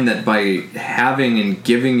find that by having and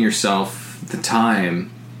giving yourself the time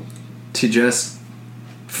to just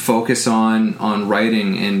focus on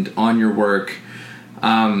writing and on your work,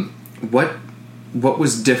 what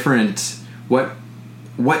was different?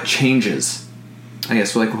 What changes? I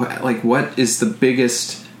guess like what is the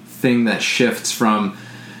biggest thing that shifts from,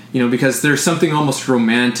 because there's something almost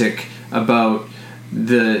romantic about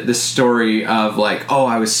the story of like, oh,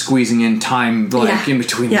 I was squeezing in time in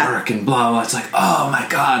between work and blah blah. It's like, oh my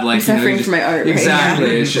god, like I'm suffering for my art. Exactly.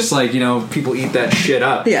 Right? Yeah. It's just like people eat that shit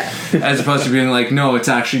up. Yeah. As opposed to being like, no, it's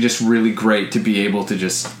actually just really great to be able to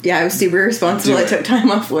just. Yeah, I was super responsible. I took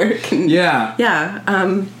time off work. And yeah.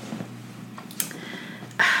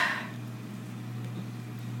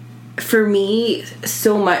 For me,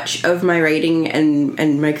 so much of my writing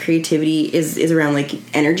and my creativity is around like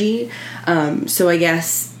energy. So I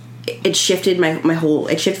guess it shifted my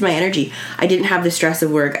energy. I didn't have the stress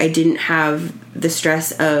of work. I didn't have the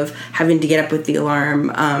stress of having to get up with the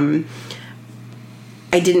alarm. I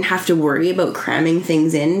didn't have to worry about cramming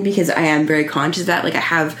things in, because I am very conscious of that. Like I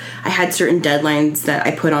had certain deadlines that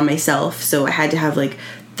I put on myself, so I had to have like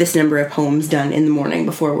this number of poems done in the morning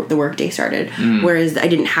before the workday started. Whereas I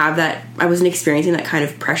didn't have that. I wasn't experiencing that kind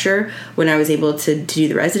of pressure when I was able to do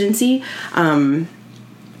the residency.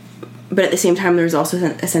 But at the same time, there was also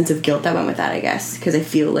a sense of guilt that went with that, I guess, because I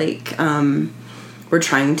feel like we're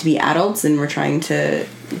trying to be adults and we're trying to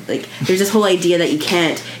like. There's this whole idea that you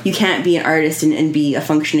can't be an artist and be a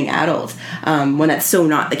functioning adult when that's so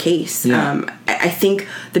not the case. Yeah. I think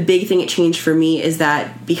the big thing it changed for me is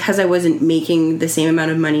that because I wasn't making the same amount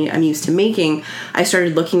of money I'm used to making, I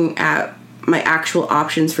started looking at my actual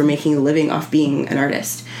options for making a living off being an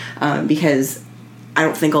artist, because I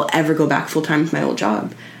don't think I'll ever go back full time to my old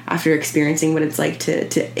job after experiencing what it's like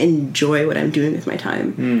to enjoy what I'm doing with my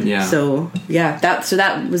time. Yeah. So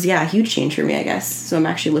that was a huge change for me, I guess. So I'm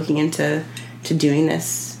actually looking into doing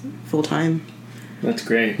this full time. That's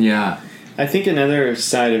great. Yeah. I think another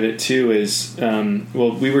side of it too is,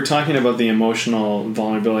 well, we were talking about the emotional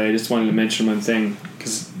vulnerability. I just wanted to mention one thing,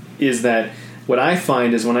 is that what I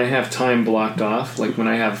find is when I have time blocked off, like when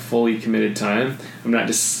I have fully committed time, I'm not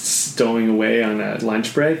just stowing away on a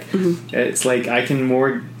lunch break. Mm-hmm. It's like I can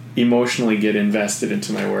more emotionally get invested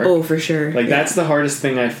into my work. Oh, for sure. Like that's the hardest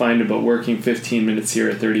thing I find about working 15 minutes here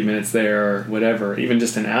or 30 minutes there or whatever, even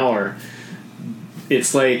just an hour.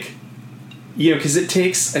 It's like, you know, because it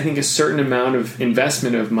takes, I think, a certain amount of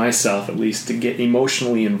investment of myself, at least, to get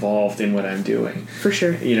emotionally involved in what I'm doing. For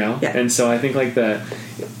sure. You know? Yeah. And so I think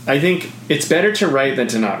I think it's better to write than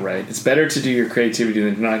to not write. It's better to do your creativity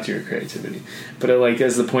than to not do your creativity. But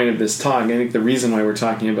as the point of this talk, I think the reason why we're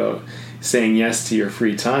talking about saying yes to your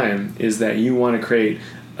free time is that you want to create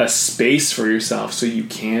a space for yourself so you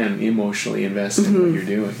can emotionally invest in what you're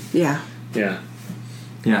doing. Yeah. Yeah.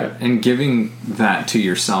 Yeah, and giving that to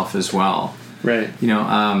yourself as well. Right. You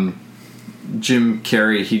know, Jim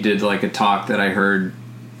Carrey, he did like a talk that I heard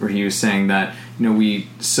where he was saying that, you know, we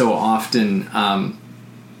so often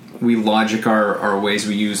we logic our ways.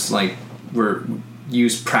 We use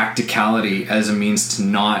use practicality as a means to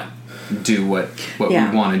not do what we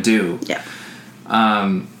want to do. Yeah.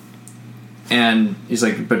 And he's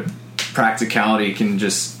like, but practicality can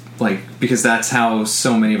just because that's how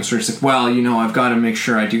so many of us are just like, well, you know, I've got to make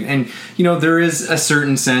sure I do. And, you know, there is a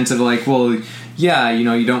certain sense of like, well, yeah, you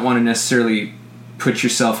know, you don't want to necessarily put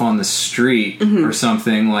yourself on the street or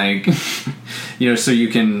something like, you know, so you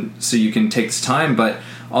can take this time, but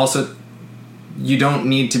also you don't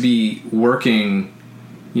need to be working,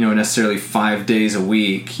 you know, necessarily 5 days a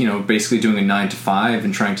week, you know, basically doing a 9 to 5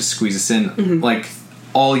 and trying to squeeze this in like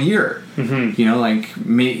all year, you know,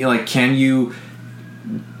 can you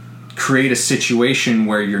create a situation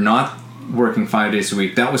where you're not working 5 days a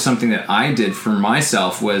week? That was something that I did for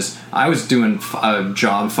myself. Was I was doing a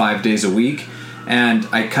job 5 days a week, and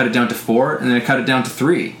I cut it down to 4, and then I cut it down to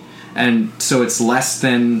 3, and so it's less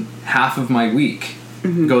than half of my week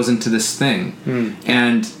goes into this thing.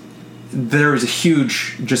 And there was a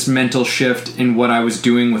huge just mental shift in what I was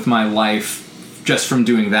doing with my life just from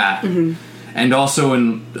doing that, and also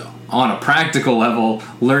on a practical level,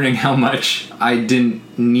 learning how much I didn't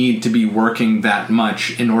need to be working that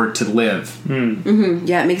much in order to live.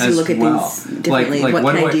 Yeah, it makes you look at things differently.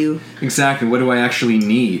 What can I do? Exactly. What do I actually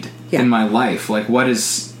need in my life? Like, what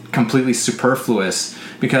is completely superfluous?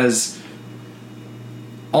 Because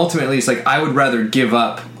ultimately, it's like I would rather give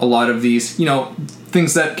up a lot of these, you know,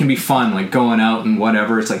 things that can be fun, like going out and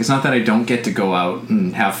whatever. It's like, it's not that I don't get to go out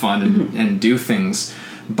and have fun and do things,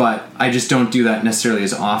 but I just don't do that necessarily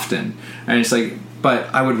as often. And it's like,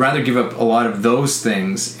 but I would rather give up a lot of those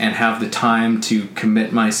things and have the time to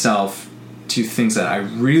commit myself to things that I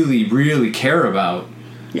really, really care about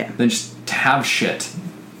than just to have shit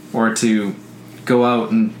or to go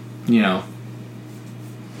out and, you know,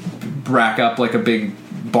 rack up like a big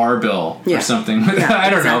bar bill or something. I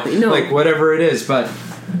don't know. No. Like whatever it is. But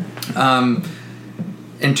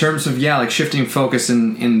in terms of, like shifting focus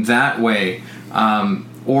in that way,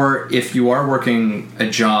 or if you are working a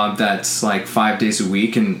job that's like 5 days a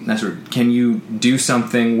week and that sort of, can you do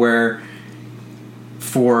something where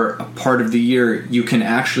for a part of the year you can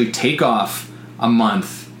actually take off a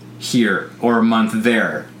month here or a month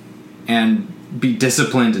there and be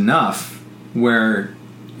disciplined enough where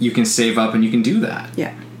you can save up and you can do that.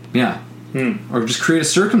 Or just create a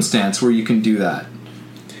circumstance where you can do that.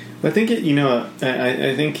 I think it, you know,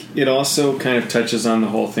 I think it also kind of touches on the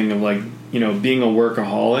whole thing of like, you know, being a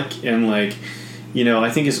workaholic and like, you know, I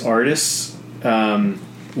think as artists,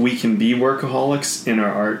 we can be workaholics in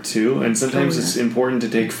our art too, and sometimes it's important to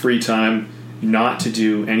take free time not to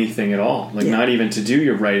do anything at all, like not even to do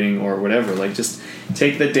your writing or whatever, like just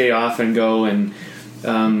take the day off and go and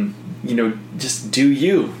you know, just do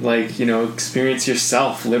you, like, you know, experience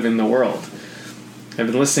yourself, live in the world. I've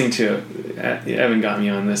been listening to, Evan got me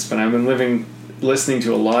on this, but I've been listening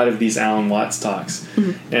to a lot of these Alan Watts talks.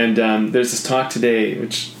 And there's this talk today,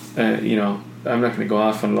 which, you know, I'm not going to go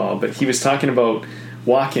off on it all, but he was talking about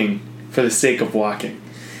walking for the sake of walking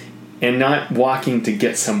and not walking to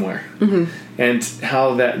get somewhere. And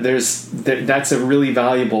how that's a really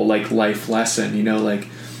valuable, like, life lesson, you know,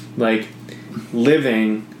 like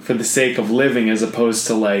living for the sake of living as opposed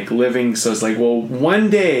to like living so it's like, well, one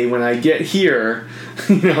day when I get here,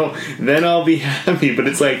 you know, then I'll be happy. But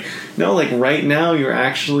it's like, no, like right now you're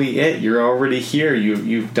actually you're already here,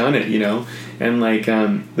 you've done it, you know. And like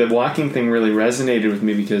the walking thing really resonated with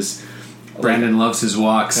me because Brandon loves his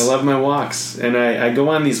walks. I love my walks, and I go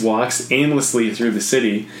on these walks aimlessly through the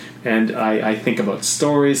city, and I think about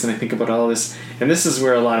stories and I think about all this, and this is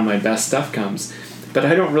where a lot of my best stuff comes. but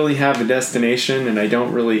I don't really have a destination, and I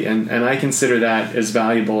don't really, and I consider that as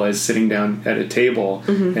valuable as sitting down at a table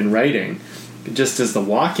and writing, just as the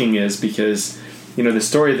walking is, because, you know, the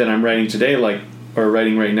story that I'm writing today, like, or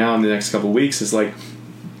writing right now in the next couple of weeks, is like,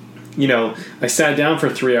 you know, I sat down for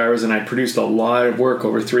 3 hours and I produced a lot of work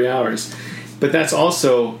over 3 hours. But that's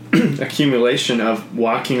also accumulation of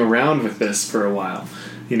walking around with this for a while,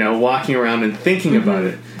 you know, walking around and thinking about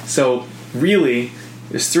it. So really,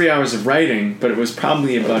 there's 3 hours of writing, but it was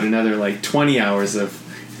probably about another like 20 hours of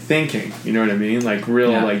thinking. You know what I mean? Like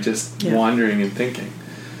real, like just wandering and thinking.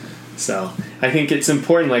 So I think it's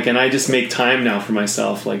important. Like, and I just make time now for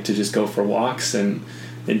myself, like to just go for walks and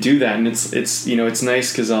do that. And it's you know, it's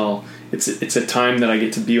nice because it's a time that I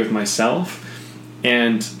get to be with myself.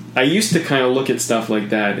 And I used to kind of look at stuff like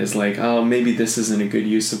that as like, oh, maybe this isn't a good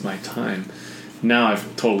use of my time. Now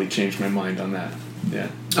I've totally changed my mind on that. Yeah.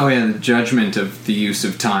 Oh, yeah, the judgment of the use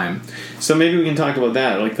of time. So maybe we can talk about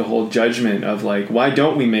that, like the whole judgment of like, why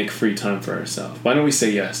don't we make free time for ourselves? Why don't we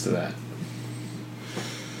say yes to that?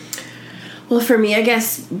 Well, for me, I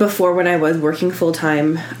guess before, when I was working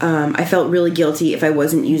full-time, I felt really guilty if I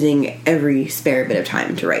wasn't using every spare bit of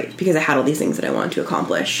time to write, because I had all these things that I wanted to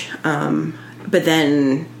accomplish. But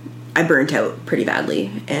then I burnt out pretty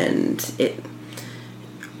badly, and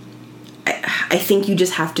I think you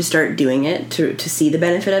just have to start doing it to see the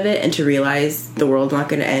benefit of it and to realize the world's not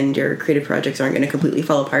going to end. Your creative projects aren't going to completely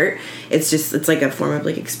fall apart. It's like a form of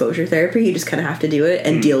like exposure therapy. You just kind of have to do it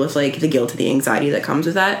and deal with like the guilt and the anxiety that comes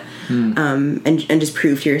with that. And just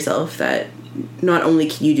prove to yourself that not only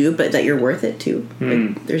can you do it, but that you're worth it too.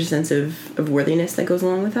 Like, there's a sense of worthiness that goes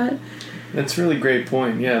along with that. That's a really great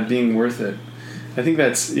point. Yeah, being worth it. I think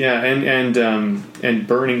that's and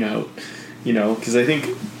burning out. You know, because I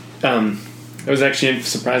think it was actually,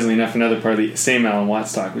 surprisingly enough, another part of the same Alan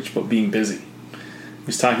Watts talk, which about being busy. He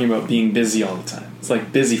was talking about being busy all the time. It's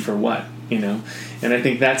like, busy for what? You know, and I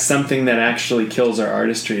think that's something that actually kills our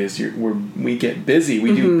artistry. Is we get busy,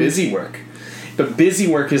 we do busy work, but busy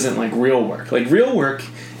work isn't like real work. Like real work,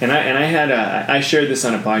 and I shared this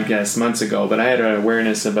on a podcast months ago, but I had an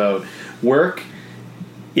awareness about work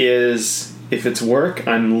is. If it's work,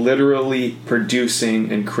 I'm literally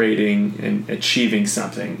producing and creating and achieving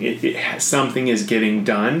something. Something is getting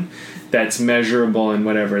done that's measurable and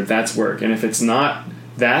whatever. That's work. And if it's not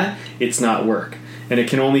that, it's not work. And it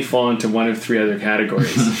can only fall into one of three other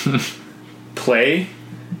categories. Play,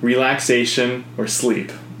 relaxation, or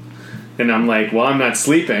sleep. And I'm like, well, I'm not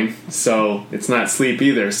sleeping, so it's not sleep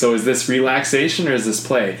either. So is this relaxation or is this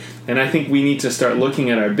play? And I think we need to start looking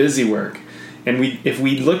at our busy work. And if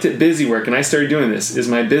we looked at busy work, and I started doing this, is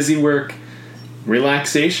my busy work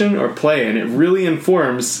relaxation or play? And it really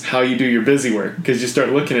informs how you do your busy work, because you start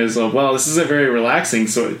looking at it as well, this isn't very relaxing,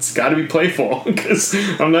 so it's got to be playful because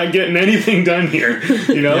I'm not getting anything done here,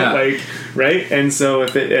 you know, like, right? And so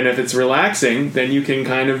if it's relaxing, then you can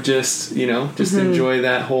kind of just, you know, just enjoy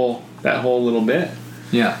that whole little bit.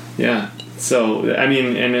 Yeah. So I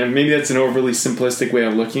mean, and maybe that's an overly simplistic way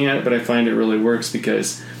of looking at it, but I find it really works,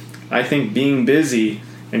 because I think being busy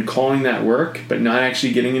and calling that work but not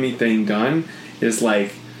actually getting anything done is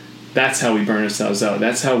like, that's how we burn ourselves out.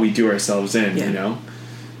 That's how we do ourselves in, you know?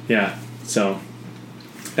 Yeah. So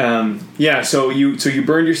so you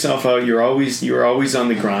burned yourself out. You're always on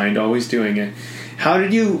the grind, always doing it. How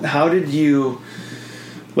did you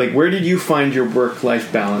like, where did you find your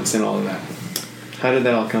work-life balance in all of that? How did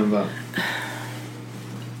that all come about?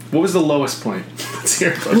 What was the lowest point? Let's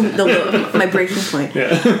hear about that. My breaking point.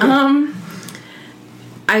 Yeah.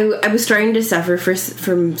 I was starting to suffer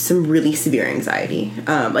from some really severe anxiety.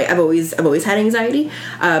 Like I've always had anxiety,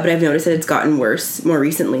 but I've noticed that it's gotten worse more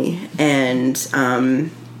recently. And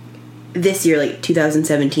this year, like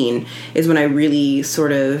 2017, is when I really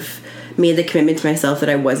sort of made the commitment to myself that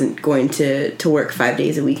I wasn't going to work 5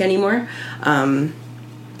 days a week anymore.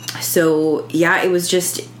 So yeah, it was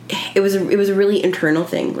a really internal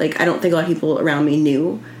thing. Like, I don't think a lot of people around me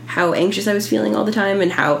knew how anxious I was feeling all the time,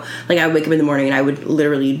 and how, like, I would wake up in the morning and I would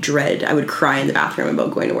literally I would cry in the bathroom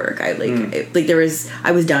about going to work. I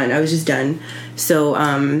was done. I was just done. So,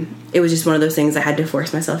 it was just one of those things I had to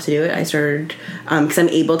force myself to do it. I started, because I'm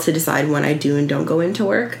able to decide when I do and don't go into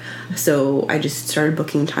work. So I just started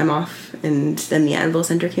booking time off, and then the Anvil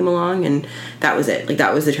Center came along, and that was it. Like,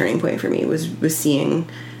 that was the turning point for me, was seeing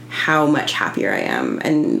how much happier I am.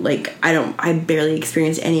 And like, I barely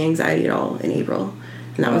experienced any anxiety at all in April,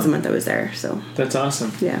 and that was the month I was there. So that's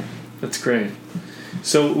awesome. Yeah, that's great.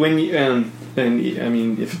 So when you and I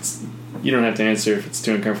mean, if it's, you don't have to answer if it's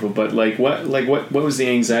too uncomfortable, but what was the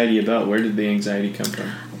anxiety about? Where did the anxiety come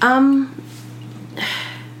from?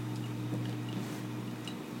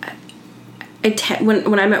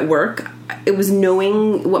 when I'm at work, it was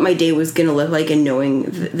knowing what my day was going to look like and knowing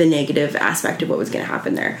the negative aspect of what was going to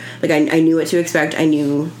happen there. Like, I knew what to expect. I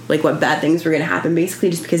knew, like, what bad things were going to happen, basically,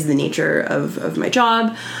 just because of the nature of my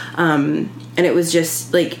job. And it was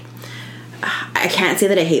just, like, I can't say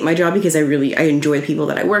that I hate my job, because I enjoy the people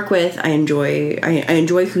that I work with. I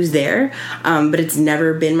enjoy who's there, but it's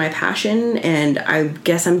never been my passion, and I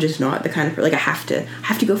guess I'm just not the kind of, like, I have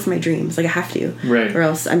to go for my dreams, like, I have to, right? Or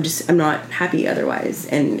else I'm not happy otherwise.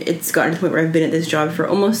 And it's gotten to the point where I've been at this job for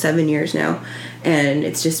almost 7 years now, and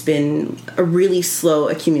it's just been a really slow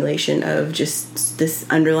accumulation of just this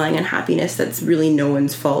underlying unhappiness that's really no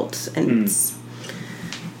one's fault, and it's.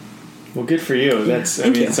 Well, good for you. That's, I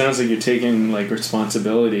mean, it sounds like you're taking, like,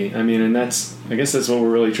 responsibility. I mean, and I guess that's what we're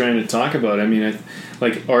really trying to talk about. I mean,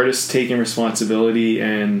 like, artists taking responsibility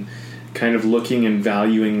and kind of looking and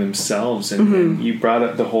valuing themselves. And you brought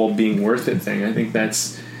up the whole being worth it thing. I think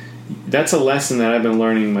that's a lesson that I've been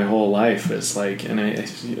learning my whole life. Is like, and I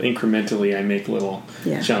incrementally I make little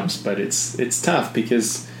jumps, but it's tough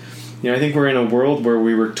because, you know, I think we're in a world where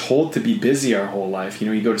we were told to be busy our whole life. You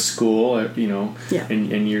know, you go to school, you know,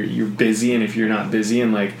 and you're busy, and if you're not busy,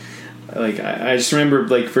 and like I just remember,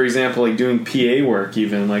 like, for example, like doing PA work,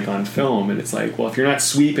 even like on film, and it's like, well, if you're not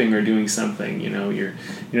sweeping or doing something, you know,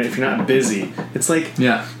 if you're not busy, it's like,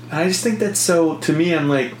 I just think that's so, to me, I'm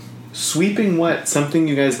like, sweeping what? Something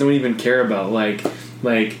you guys don't even care about, like,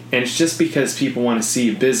 and it's just because people want to see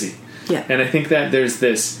you busy. Yeah. And I think that there's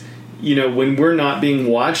this, you know, when we're not being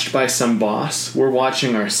watched by some boss, we're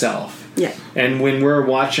watching ourselves. Yeah. And when we're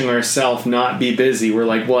watching ourselves not be busy, we're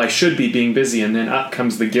like, well, I should be being busy. And then up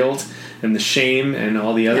comes the guilt and the shame and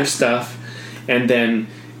all the other stuff. And then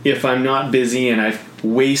if I'm not busy and I've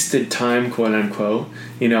wasted time, quote unquote,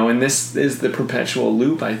 you know, and this is the perpetual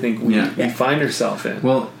loop I think we find ourselves in.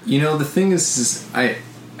 Well, you know, the thing is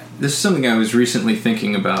this is something I was recently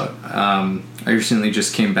thinking about. I recently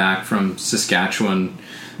just came back from Saskatchewan,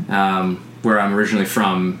 where I'm originally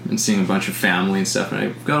from, and seeing a bunch of family and stuff. And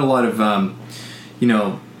I've got a lot of, you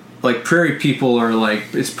know, like, prairie people are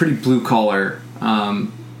like, it's pretty blue collar,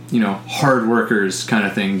 you know, hard workers kind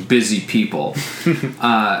of thing, busy people,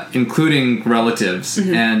 including relatives.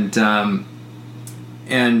 And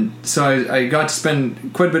so I got to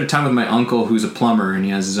spend quite a bit of time with my uncle, who's a plumber, and he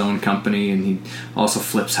has his own company, and he also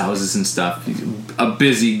flips houses and stuff. He's a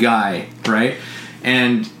busy guy, right?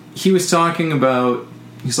 And he was talking about,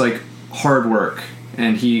 he's like, hard work,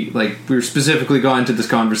 and we were specifically got into this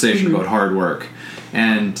conversation about hard work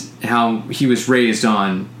and how he was raised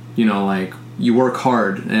on, you know, like, you work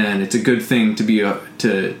hard and it's a good thing to be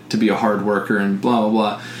a hard worker and blah blah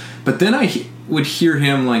blah. But then I would hear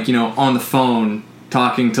him, like, you know, on the phone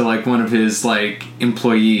talking to, like, one of his, like,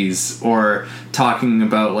 employees, or talking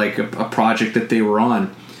about, like, a project that they were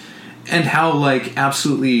on, and how, like,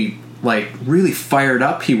 absolutely, like, really fired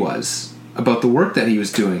up he was about the work that he was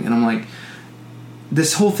doing. And I'm like,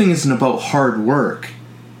 this whole thing isn't about hard work.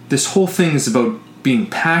 This whole thing is about being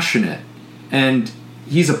passionate. And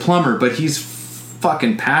he's a plumber, but he's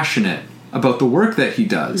fucking passionate about the work that he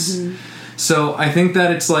does. So I think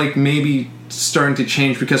that it's, like, maybe starting to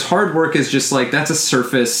change, because hard work is just, like, that's a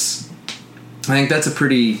surface, I think that's a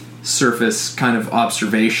pretty surface kind of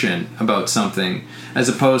observation about something, as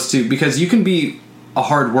opposed to, because you can be a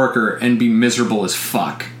hard worker and be miserable as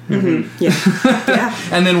fuck. And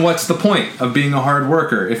then what's the point of being a hard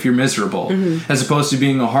worker if you're miserable, as opposed to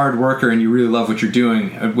being a hard worker and you really love what you're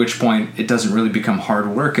doing, at which point it doesn't really become hard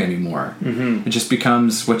work anymore. It just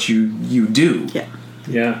becomes what you do,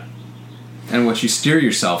 and what you steer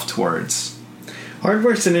yourself towards. Hard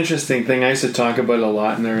work's an interesting thing. I used to talk about it a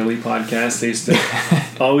lot in the early podcasts. They used to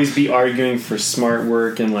always be arguing for smart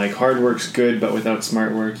work, and, like, hard work's good, but without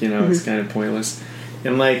smart work, you know, it's kind of pointless.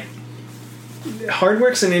 And, like, hard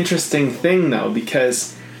work's an interesting thing, though,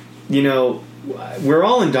 because, you know, we're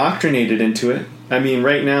all indoctrinated into it. I mean,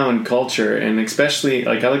 right now in culture, and especially,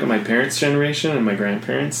 like, I look at my parents' generation and my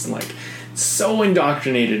grandparents, and, like, so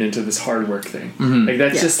indoctrinated into this hard work thing. Like,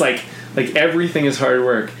 that's just, like everything is hard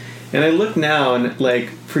work. And I look now, and, like,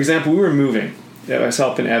 for example, we were moving. I was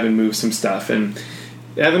helping Evan move some stuff, and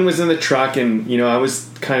Evan was in the truck, and, you know, I was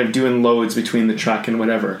kind of doing loads between the truck and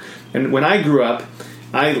whatever. And when I grew up,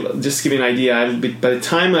 just to give you an idea, by the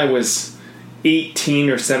time I was 18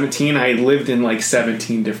 or 17, I had lived in, like,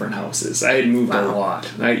 17 different houses. I had moved a lot,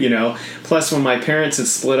 you know. Plus, when my parents had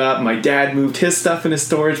split up, my dad moved his stuff into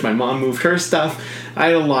storage, my mom moved her stuff. I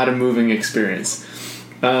had a lot of moving experience.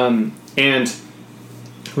 And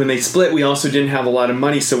when they split, we also didn't have a lot of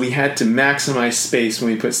money, so we had to maximize space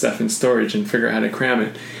when we put stuff in storage and figure out how to cram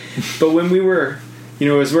it. But when we were, you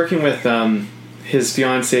know, I was working with his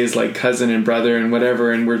fiance's like cousin and brother and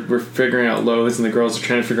whatever, and we're figuring out loads, and the girls are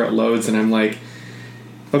trying to figure out loads, and I'm like,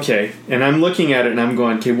 okay, and I'm looking at it and I'm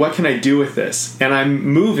going, okay, what can I do with this? And I'm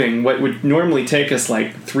moving what would normally take us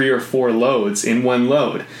like 3 or 4 loads in one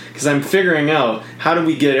load, because I'm figuring out how do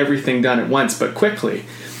we get everything done at once but quickly.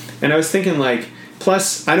 And I was thinking, like,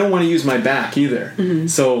 plus I don't want to use my back either,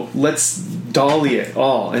 so let's dolly it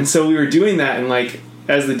all. And so we were doing that, and like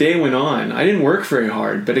as the day went on, I didn't work very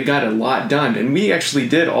hard, but it got a lot done, and we actually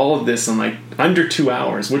did all of this in like under 2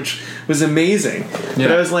 hours, which was amazing. Yeah.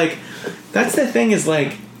 But I was like, that's the thing, is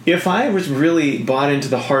like, if I was really bought into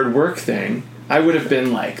the hard work thing, I would have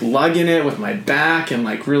been like lugging it with my back and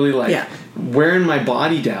like really like wearing my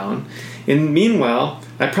body down. And meanwhile,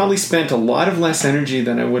 I probably spent a lot of less energy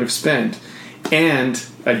than I would have spent, and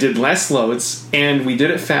I did less loads, and we did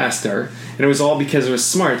it faster, and it was all because it was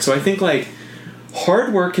smart. So I think like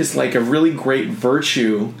hard work is like a really great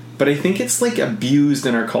virtue, but I think it's like abused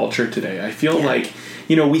in our culture today. I feel like,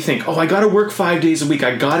 you know, we think, oh, I gotta work 5 days a week,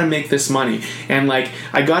 I gotta make this money, and like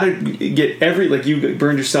I gotta get every, like you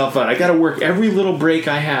burned yourself out, I gotta work every little break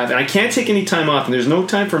I have, and I can't take any time off, and there's no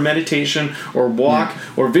time for meditation or walk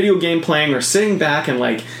or video game playing or sitting back and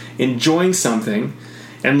like enjoying something.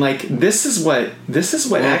 And like this is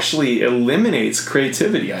what actually eliminates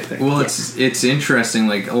creativity, I think. Well, it's interesting.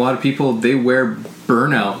 Like a lot of people, they wear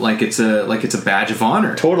burnout like it's a badge of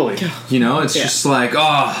honor. Totally. You know, it's just like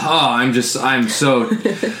I'm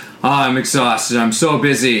exhausted. I'm so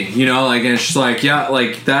busy. You know, like, and it's just like, yeah,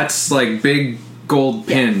 like that's like big gold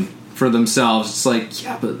pin for themselves. It's like,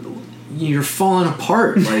 yeah, but you're falling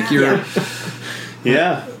apart. Like you're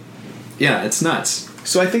yeah, it's nuts.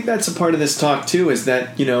 So I think that's a part of this talk too, is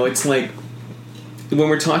that, you know, it's like when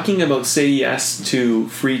we're talking about say yes to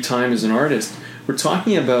free time as an artist, we're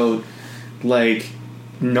talking about like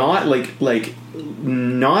not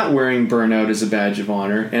not wearing burnout as a badge of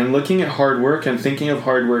honor, and looking at hard work and thinking of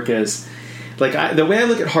hard work as like the way I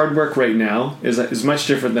look at hard work right now is much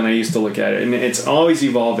different than I used to look at it, and it's always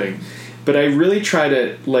evolving. But I really try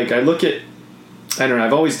to I don't know,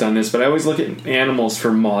 I've always done this, but I always look at animals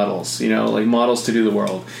for models, you know, like models to do the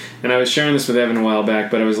world. And I was sharing this with Evan a while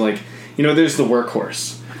back, but I was like, you know, there's the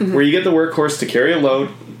workhorse, where you get the workhorse to carry a load,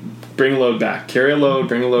 bring a load back, carry a load,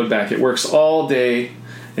 bring a load back. It works all day,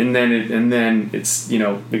 and then it's, you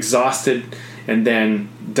know, exhausted, and then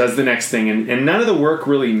does the next thing. And none of the work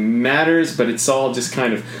really matters, but it's all just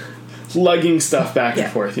kind of lugging stuff back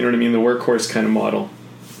and forth. You know what I mean? The workhorse kind of model.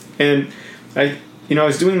 And I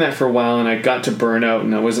was doing that for a while, and I got to burnout,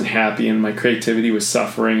 and I wasn't happy, and my creativity was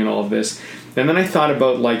suffering and all of this. And then I thought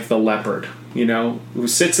about like the leopard, you know, who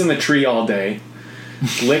sits in the tree all day,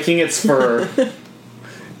 licking its fur,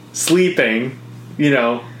 sleeping, you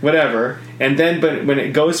know, whatever. And then, but when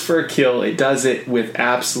it goes for a kill, it does it with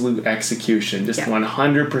absolute execution, just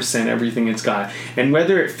 100% everything it's got. And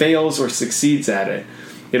whether it fails or succeeds at it,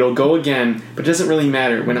 it'll go again, but it doesn't really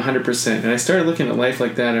matter. It went 100%. And I started looking at life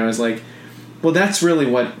like that, and I was like, well, that's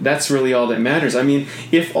really all that matters. I mean,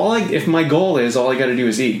 if my goal is all I got to do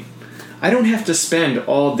is eat, I don't have to spend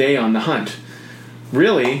all day on the hunt.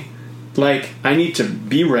 Really, like, I need to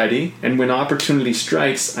be ready, and when opportunity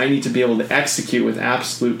strikes, I need to be able to execute with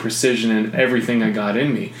absolute precision and everything I got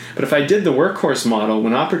in me. But if I did the workhorse model,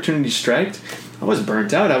 when opportunity struck, I was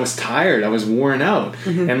burnt out, I was tired, I was worn out,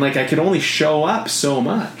 and like I could only show up so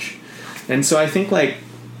much. And so I think, like,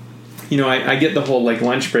 you know, I get the whole like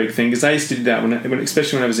lunch break thing, because I used to do that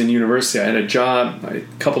especially when I was in university. I had a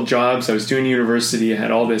couple jobs. I was doing university. I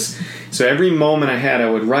had all this. So every moment I had, I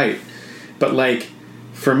would write. But like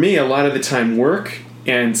for me, a lot of the time, work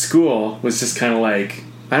and school was just kind of like,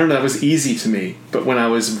 I don't know, that was easy to me. But when I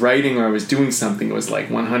was writing or I was doing something, it was like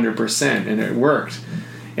 100%, and it worked.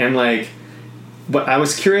 And like, what I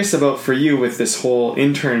was curious about for you with this whole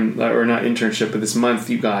but this month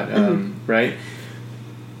you got, right?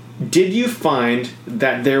 Did you find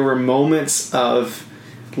that there were moments of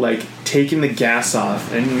like taking the gas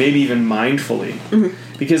off, and maybe even mindfully?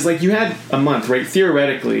 Because like you had a month, right?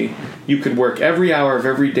 Theoretically, you could work every hour of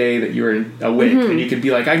every day that you were awake, and you could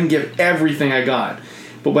be like, I can give everything I got.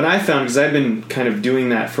 But what I found, because I've been kind of doing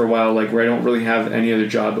that for a while, like where I don't really have any other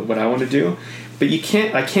job but what I want to do. But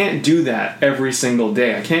I can't do that every single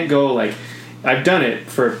day. I can't go like, I've done it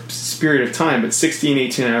for a period of time, but 16,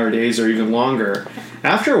 18-hour days or even longer.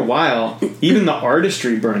 After a while, even the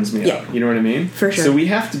artistry burns me out. You know what I mean? For sure. So we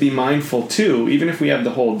have to be mindful too, even if we have the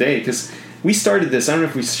whole day. Because we started this, I don't know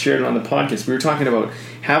if we shared it on the podcast, we were talking about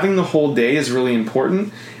having the whole day is really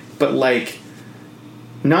important, but like,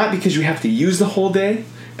 not because you have to use the whole day,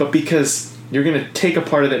 but because you're going to take a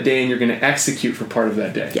part of that day and you're going to execute for part of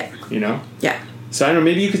that day. Yeah. You know? Yeah. So I don't know,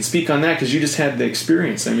 maybe you could speak on that because you just had the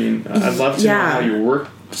experience. I mean, I'd love to know how your work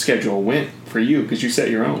schedule went for you because you set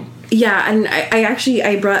your own. Yeah, and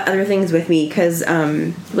I brought other things with me because,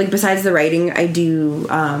 like, besides the writing, I do,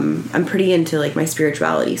 I'm pretty into, like, my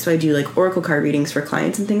spirituality. So I do, like, oracle card readings for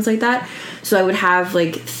clients and things like that. So I would have,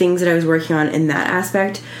 like, things that I was working on in that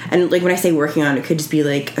aspect. And, like, when I say working on, it could just be,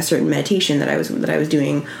 like, a certain meditation that I was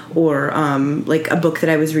doing or, like, a book that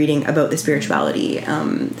I was reading about the spirituality.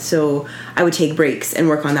 So I would take breaks and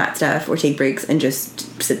work on that stuff or take breaks and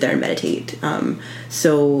just sit there and meditate.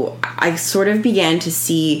 So I sort of began to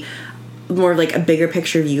see more of like a bigger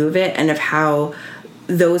picture view of it and of how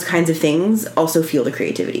those kinds of things also fuel the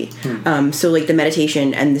creativity. So like the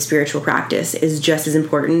meditation and the spiritual practice is just as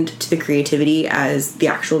important to the creativity as the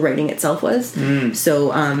actual writing itself was.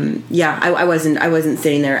 So I wasn't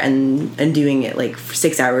sitting there and doing it like for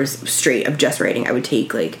 6 hours straight of just writing. I would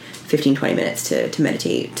take like 15-20 minutes to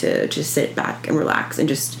meditate, to just sit back and relax and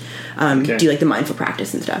just do like the mindful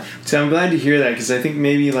practice and stuff. So I'm glad to hear that because I think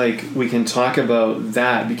maybe like we can talk about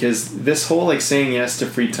that because this whole like saying yes to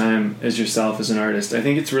free time as yourself as an artist, I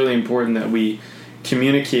think it's really important that we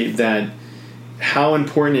communicate that how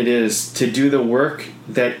important it is to do the work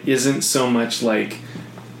that isn't so much like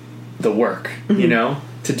the work, you know,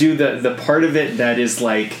 to do the part of it that is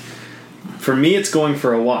like, for me, it's going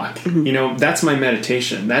for a walk. You know, that's my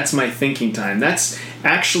meditation. That's my thinking time. That's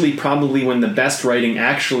actually probably when the best writing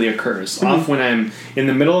actually occurs. Off when I'm in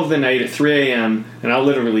the middle of the night at 3 a.m., and I'll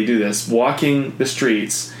literally do this, walking the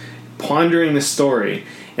streets, pondering the story.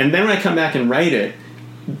 And then when I come back and write it,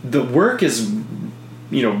 the work is,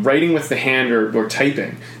 you know, writing with the hand or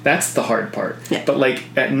typing. That's the hard part. Yeah. But like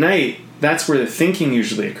at night, that's where the thinking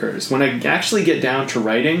usually occurs. When I actually get down to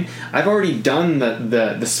writing, I've already done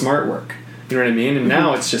the smart work. You know what I mean? And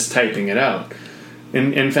now it's just typing it out.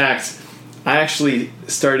 In fact, I actually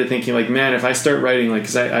started thinking, like, man, if I start writing, like,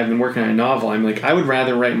 because I've been working on a novel, I'm like, I would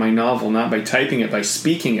rather write my novel not by typing it, by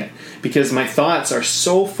speaking it. Because my thoughts are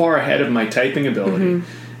so far ahead of my typing ability.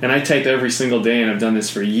 And I type every single day, and I've done this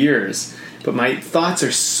for years. But my thoughts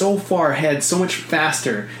are so far ahead, so much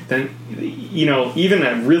faster than, you know, even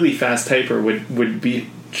a really fast typer would be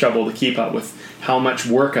trouble to keep up with how much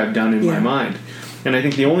work I've done in my mind. And I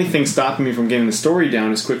think the only thing stopping me from getting the story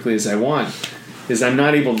down as quickly as I want is I'm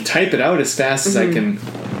not able to type it out as fast as I can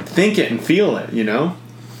think it and feel it, you know?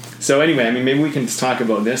 So anyway, I mean, maybe we can just talk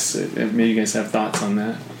about this. Maybe you guys have thoughts on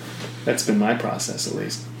that. That's been my process, at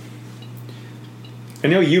least. I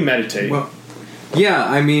know you meditate. Well, yeah,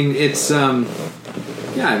 I mean, it's, I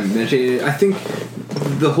meditate. I think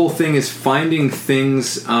the whole thing is finding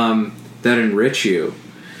things that enrich you.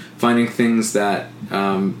 Finding things that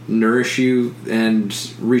nourish you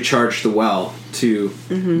and recharge the well, to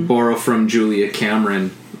borrow from Julia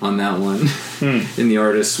Cameron on that one, In the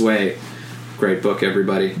Artist's Way. Great book,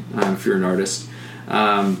 everybody, if you're an artist.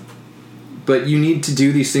 But you need to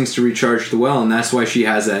do these things to recharge the well, and that's why she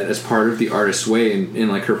has that as part of the Artist's Way in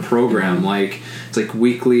like her program. Like it's like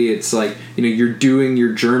weekly. It's like, you know, you're doing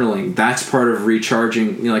your journaling. That's part of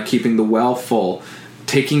recharging. You know, like keeping the well full.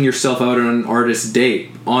 Taking yourself out on an artist date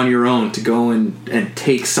on your own to go and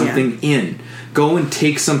take something in. Go and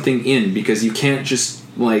take something in, because you can't just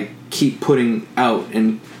like keep putting out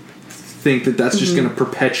and think that that's just going to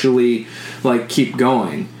perpetually like keep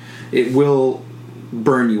going. It will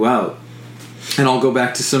burn you out. And I'll go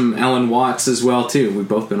back to some Alan Watts as well too. We've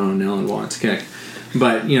both been on an Alan Watts kick.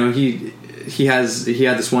 But you know, he had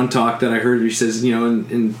this one talk that I heard. He says, you know,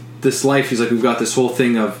 in this life, he's like, we've got this whole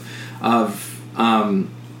thing of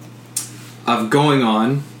going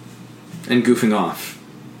on and goofing off,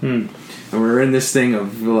 and we're in this thing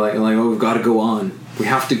of like oh, we've got to go on. We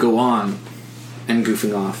have to go on and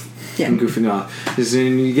goofing off. And goofing off. Because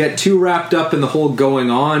when you get too wrapped up in the whole going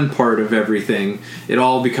on part of everything, it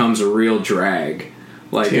all becomes a real drag.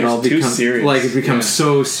 Like it all becomes serious. Like it becomes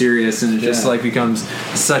so serious, and it just like becomes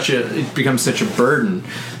such a burden.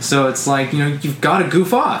 So it's like, you know, you've got to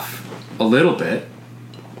goof off a little bit,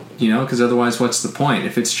 you know, because otherwise, what's the point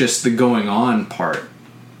if it's just the going on part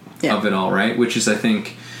of it all, right? Which is, I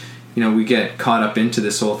think, you know, we get caught up into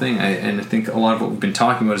this whole thing, and I think a lot of what we've been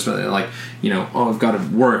talking about is about, like, you know, oh, I've got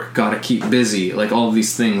to work, got to keep busy. Like, all of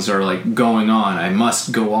these things are, like, going on. I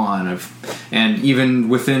must go on. And even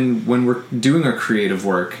within, when we're doing our creative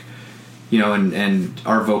work, you know, and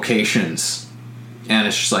our vocations, and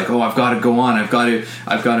it's just like, oh, I've got to go on. I've got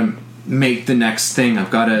to make the next thing.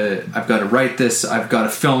 I've got to write this. I've got to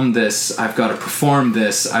film this. I've got to perform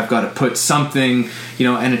this. I've got to put something, you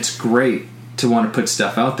know, and it's great to want to put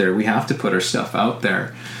stuff out there. We have to put our stuff out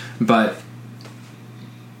there. But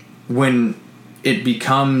when it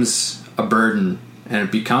becomes a burden and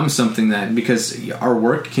it becomes something that, because our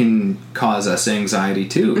work can cause us anxiety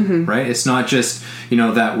too, right? It's not just,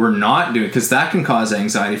 that we're not doing, because that can cause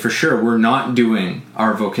anxiety for sure. We're not doing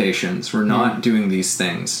our vocations. We're not doing these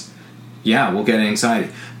things. Yeah, we'll get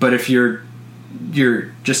anxiety. But if you're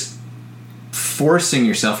just forcing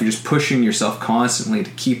yourself, you're just pushing yourself constantly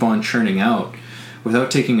to keep on churning out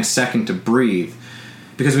without taking a second to breathe,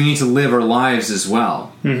 because we need to live our lives as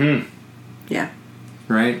well. Yeah.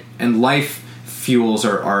 Right? And life fuels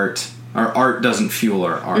our art. Our art doesn't fuel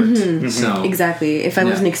our art. So Exactly. If I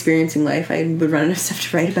wasn't experiencing life, I would run out of stuff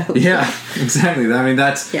to write about. Yeah, exactly. I mean,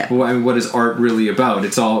 that's what is art really about?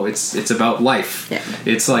 It's about life. Yeah.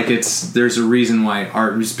 It's like there's a reason why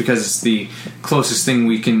art is, because it's the closest thing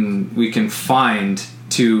we can find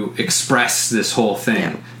to express this whole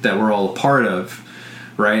thing that we're all a part of,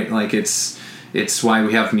 right? Like it's why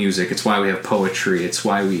we have music. It's why we have poetry. It's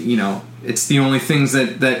why we, it's the only things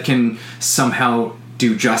that can somehow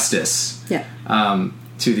do justice to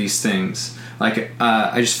these things. Like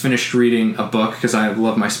I just finished reading a book, because I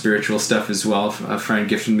love my spiritual stuff as well. A friend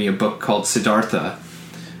gifted me a book called Siddhartha,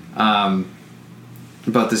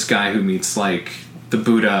 about this guy who meets like the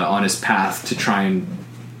Buddha on his path to try and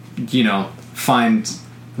find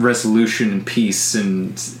resolution and peace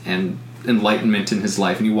and enlightenment in his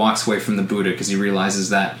life. And he walks away from the Buddha because he realizes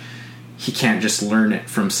that he can't just learn it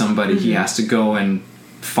from somebody. He has to go and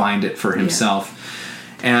find it for himself.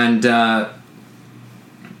 And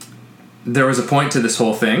there was a point to this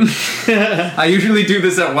whole thing. I usually do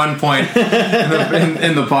this at one point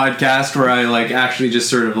in the podcast where I like actually just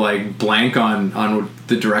sort of like blank on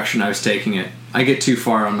the direction I was taking it. I get too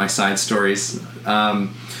far on my side stories.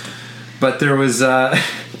 But there was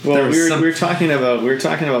we were talking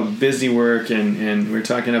about busy work, and we were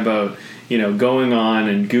talking about going on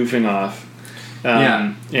and goofing off.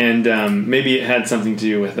 And maybe it had something to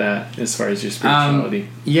do with that as far as your spirituality.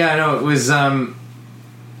 It was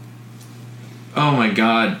oh my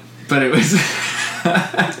god, but it was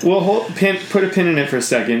well, put a pin in it for a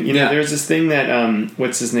second. There's this thing that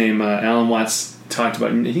what's his name, Alan Watts talked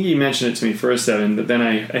about. I think he mentioned it to me first, Evan, but then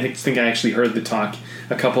I think I actually heard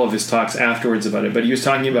a couple of his talks afterwards about it. But he was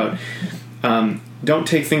talking about don't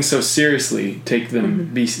take things so seriously. Take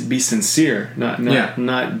them, be sincere,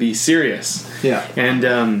 not be serious. Yeah.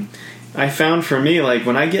 And I found for me, like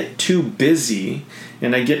when I get too busy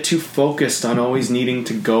and I get too focused on always needing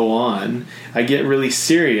to go on, I get really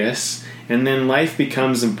serious, and then life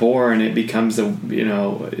becomes a bore, and it becomes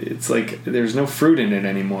it's like there's no fruit in it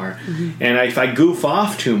anymore. And if I goof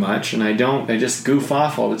off too much, and I just goof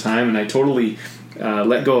off all the time, and I totally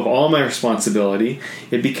let go of all my responsibility,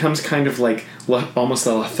 it becomes kind of like almost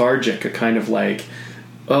a lethargic, a kind of like,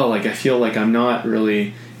 I feel like I'm not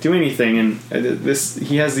really doing anything. And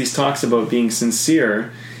he has these talks about being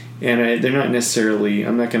sincere, and they're not necessarily,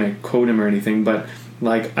 I'm not going to quote him or anything, but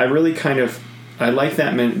like I really I like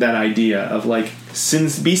that idea of like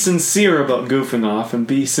be sincere about goofing off, and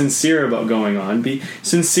be sincere about going on, be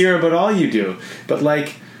sincere about all you do, but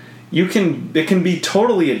like it can be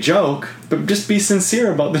totally a joke, but just be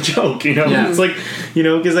sincere about the joke, It's like,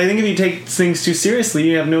 because I think if you take things too seriously,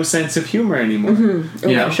 you have no sense of humor anymore.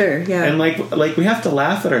 For sure, yeah. And like we have to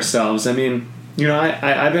laugh at ourselves. I mean,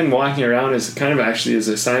 I've been walking around as kind of actually as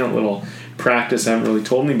a silent little practice. I haven't really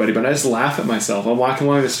told anybody, but I just laugh at myself. I'm walking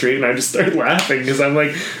along the street and I just start laughing because I'm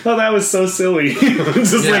like, oh, that was so silly. It's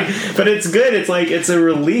just like, but it's good. It's like, it's a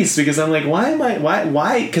release, because I'm like,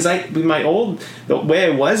 why? Because the way I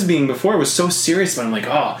was being before was so serious, but I'm like,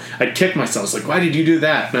 I'd kick myself. It's like, why did you do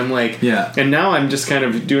that? And I'm like, and now I'm just kind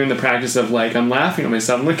of doing the practice of like, I'm laughing at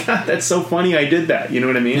myself. I'm like, God, that's so funny. I did that. You know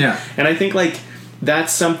what I mean? Yeah. And I think like,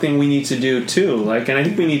 that's something we need to do too. Like, and I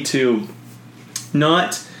think we need to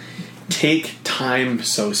not take time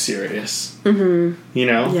so serious.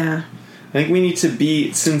 Yeah. I think we need to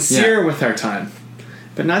be sincere with our time,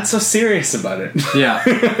 but not so serious about it. Yeah,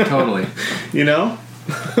 totally.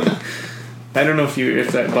 I don't know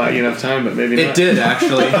if that bought you enough time, but maybe not. It did,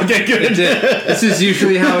 actually. Okay, good. It did. This is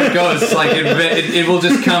usually how it goes. Like it will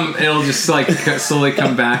just come. It'll just like slowly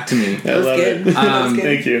come back to me. I love it.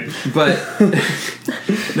 Thank you. But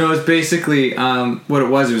no, it's basically what it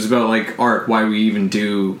was. It was about like art. Why we even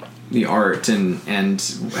do the art, and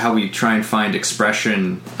how we try and find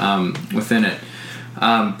expression within it.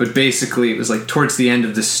 But basically, it was like towards the end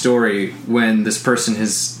of the story when this person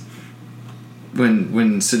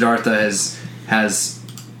when Siddhartha has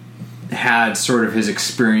had sort of his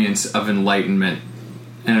experience of enlightenment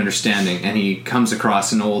and understanding, and he comes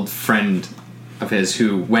across an old friend of his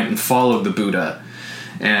who went and followed the Buddha,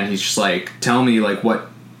 and he's just like, tell me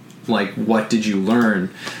what did you learn?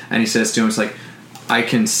 And he says to him, it's like, I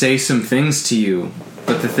can say some things to you,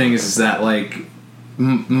 but the thing is that like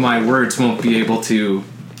my words won't be able to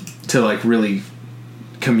like really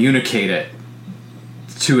communicate it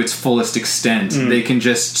to its fullest extent. They can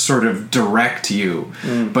just sort of direct you,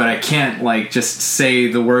 but I can't like just say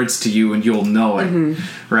the words to you and you'll know it,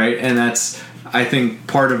 right? And that's, I think,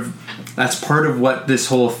 part of what this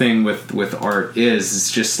whole thing with art is.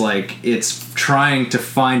 It's just like it's trying to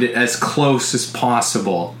find it as close as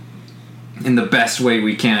possible in the best way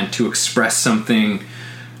we can to express something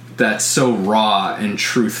that's so raw and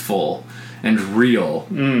truthful and real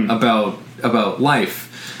about life.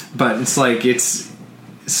 But it's like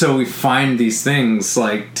so we find these things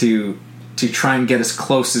like to try and get as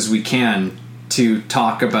close as we can to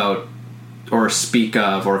talk about or speak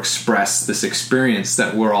of or express this experience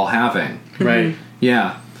that we're all having. Right.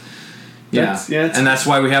 Yeah. And that's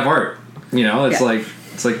why we have art. You know, it's like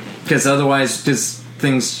because otherwise, because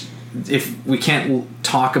things, if we can't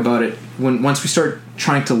talk about it, once we start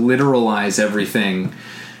trying to literalize everything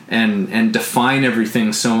and define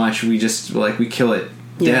everything so much, we just like we kill it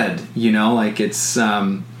dead. You know, like it's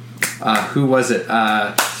who was it?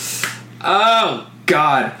 Oh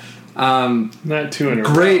God. Not two in a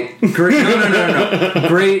great no.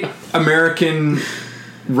 Great American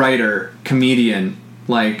writer, comedian,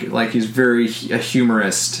 like he's very a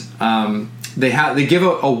humorist. They give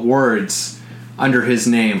awards under his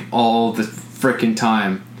name all the frickin'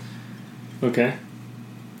 time. Okay.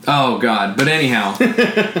 Oh God! But anyhow,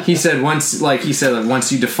 he said once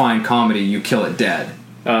you define comedy, you kill it dead.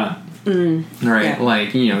 Right? Yeah.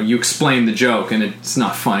 Like, you know, you explain the joke and it's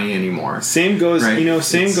not funny anymore. Same goes, right?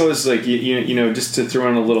 Goes like you know, just to throw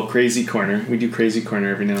in a little crazy corner. We do crazy corner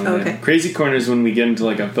every now and then. Okay. Crazy corner is when we get into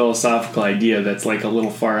like a philosophical idea that's like a little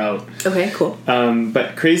far out. Okay, cool.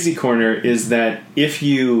 But crazy corner is that if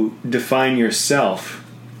you define yourself,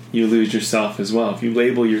 you lose yourself as well. If you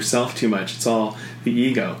label yourself too much, it's all the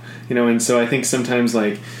ego, you know. And so I think sometimes,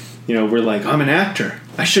 like, you know, we're like, I'm an actor,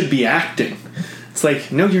 I should be acting. It's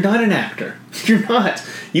like, no, you're not an actor. You're not.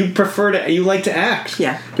 You like to act.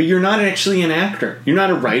 Yeah. But you're not actually an actor. You're not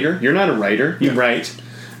a writer. You're not a writer. You write.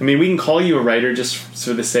 I mean, we can call you a writer just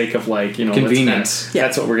for the sake of, like, you know, convenience.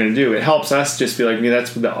 That's what we're going to do. It helps us just be like, I mean,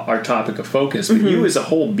 that's our topic of focus. But you as a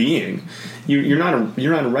whole being, you're not a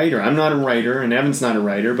writer. I'm not a writer, and Evan's not a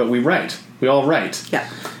writer, but we write. We all write. Yeah.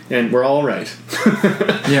 And we're all right.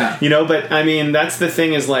 Yeah. You know, but I mean, that's the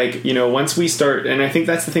thing is, like, you know, once we start, and I think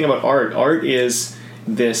that's the thing about art. Art is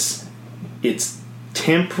this, it's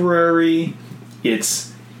temporary,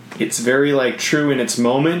 it's very, like, true in its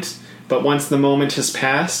moment, but once the moment has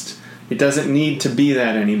passed, it doesn't need to be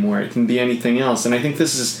that anymore. It can be anything else. And I think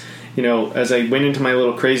this is, you know, as I went into my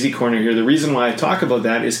little crazy corner here, the reason why I talk about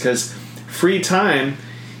that is because free time,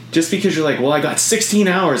 just because you're like, well, I got 16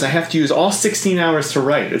 hours, I have to use all 16 hours to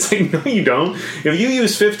write. It's like, no, you don't. If you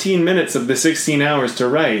use 15 minutes of the 16 hours to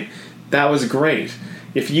write, that was great.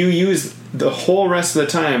 If you use the whole rest of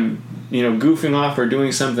the time, you know, goofing off or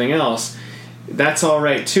doing something else, that's all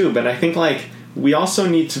right too. But I think, like, we also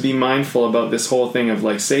need to be mindful about this whole thing of,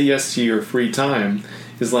 like, say yes to your free time.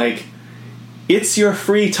 Is like, it's your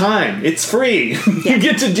free time. It's free. You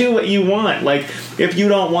get to do what you want. Like, if you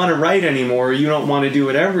don't want to write anymore, or you don't want to do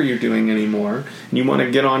whatever you're doing anymore, and you want to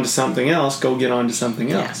get on to something else, go get on to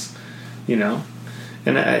something else. You know?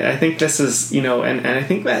 And I think this is, you know, and I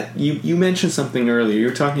think that you mentioned something earlier. You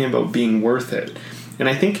were talking about being worth it. And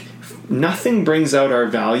I think nothing brings out our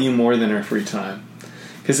value more than our free time.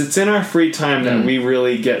 Because it's in our free time that we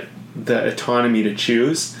really get the autonomy to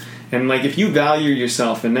choose. And, like, if you value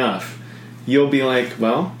yourself enough, you'll be like,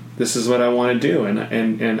 well, this is what I want to do,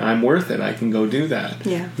 and I'm worth it. I can go do that.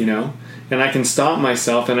 Yeah. You know? And I can stop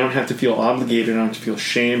myself, and I don't have to feel obligated. I don't have to feel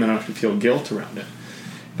shame. I don't have to feel guilt around it.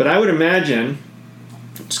 But I would imagine,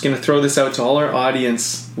 I'm just going to throw this out to all our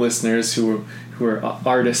audience listeners who are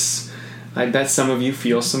artists, I bet some of you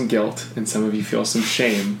feel some guilt, and some of you feel some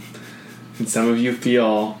shame, and some of you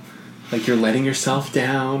feel like you're letting yourself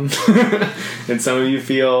down, and some of you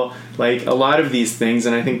feel like a lot of these things.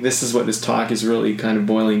 And I think this is what this talk is really kind of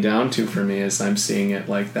boiling down to for me, as I'm seeing it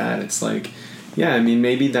like that. It's like, yeah, I mean,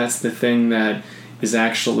 maybe that's the thing that is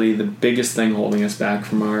actually the biggest thing holding us back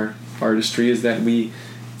from our artistry, is that we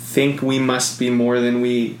think we must be more than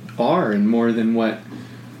we are, and more than what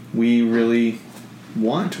we really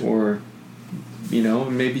want, or, you know,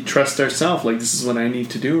 maybe trust ourselves, like, this is what I need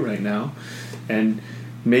to do right now. And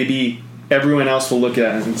maybe everyone else will look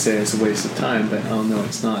at it and say it's a waste of time, but oh no,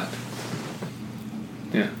 it's not.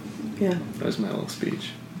 Yeah. That was my little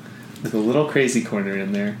speech. With a little crazy corner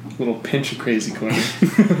in there. A little pinch of crazy corner.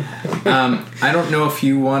 I don't know if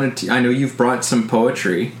you wanted to... I know you've brought some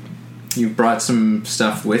poetry. you've brought some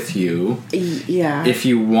stuff with you. Yeah. If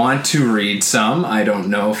you want to read some, I don't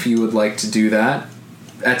know if you would like to do that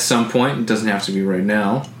at some point. It doesn't have to be right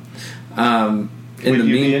now. Would you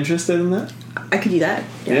be interested in that? I could do that.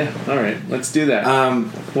 Yeah. All right. Let's do that.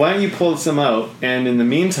 Why don't you pull some out, and in the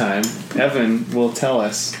meantime, Evan will tell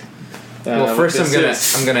us. Well, first I'm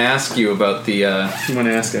gonna ask you about the. You want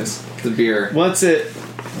to ask us the beer? Well, it's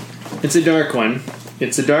a dark one.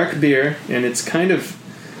 It's a dark beer, and it's kind of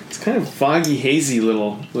foggy, hazy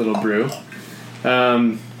little brew.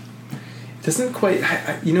 Doesn't quite.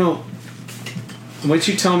 Once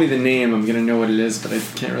you tell me the name, I'm gonna know what it is, but I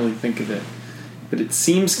can't really think of it. But it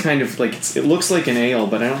seems kind of like it looks like an ale,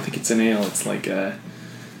 but I don't think it's an ale. It's like a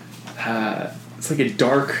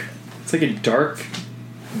dark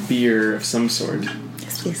beer of some sort.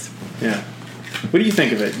 Yes, please. Yeah. What do you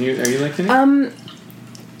think of it? Are you liking it?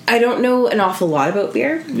 I don't know an awful lot about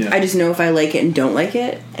beer. Yeah. I just know if I like it and don't like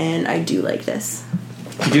it, and I do like this.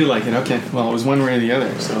 You do like it, okay. Well, it was one way or the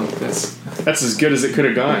other, so that's as good as it could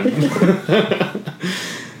have gone.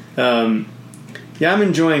 Yeah, I'm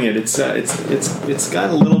enjoying it. It's got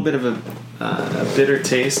a little bit of a bitter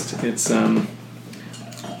taste. It's I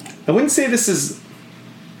wouldn't say this is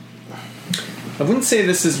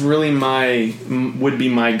really would be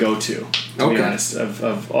my go-to. To be honest,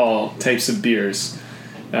 of all types of beers.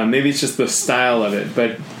 Maybe it's just the style of it,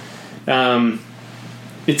 but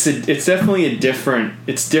it's definitely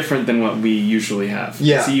it's different than what we usually have.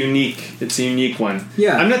 Yeah. It's a unique one.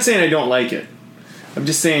 Yeah. I'm not saying I don't like it. I'm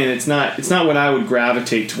just saying it's not what I would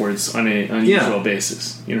gravitate towards on a usual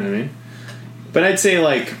basis. You know what I mean? But I'd say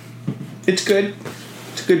it's good.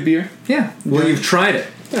 It's a good beer. Yeah. Well, you've tried it.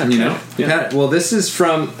 Yeah, you know. You've had it. Well, this is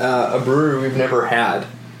from a brewery we've never had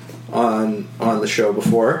on the show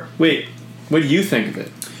before. Wait, what do you think of it?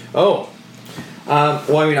 Oh.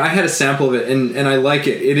 Well, I mean, I had a sample of it, and I like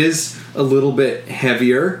it. It is a little bit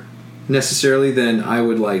heavier, necessarily, than I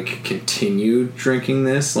would, continue drinking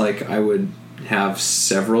this. I would have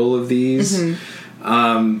several of these.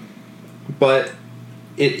 Mm-hmm. But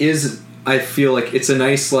it is, I feel like it's a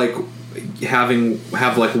nice, have one.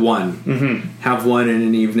 Mm-hmm. Have one in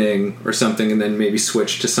an evening or something, and then maybe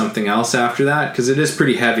switch to something else after that, because it is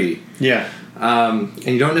pretty heavy. Yeah. And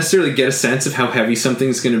you don't necessarily get a sense of how heavy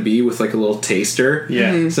something's going to be with a little taster.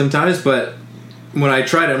 Yeah. Mm-hmm. Sometimes, but when I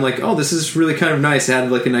tried it, I'm like, oh, this is really kind of nice. It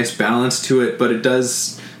had a nice balance to it, but it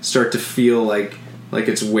does start to feel like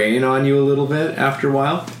it's weighing on you a little bit after a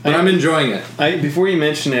while. But I'm enjoying it. Before you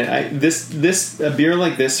mention it, a beer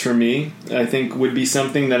like this for me, I think would be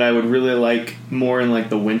something that I would really like more in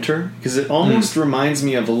the winter, because it almost reminds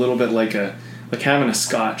me of a little bit like having a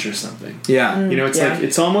scotch or something. Yeah.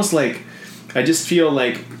 It's almost like I just feel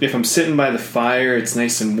like if I'm sitting by the fire, it's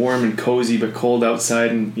nice and warm and cozy, but cold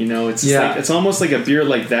outside, and it's it's almost like a beer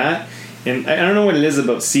like that. And I don't know what it is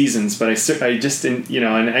about seasons, but I just and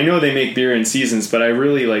I know they make beer in seasons, but I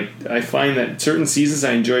really I find that certain seasons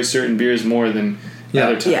I enjoy certain beers more than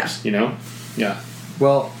other times. Yeah.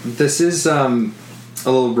 Well, this is a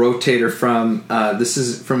little rotator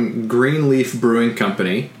from Greenleaf Brewing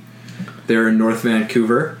Company. They're in North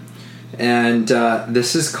Vancouver. And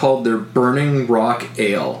this is called their Burning Rock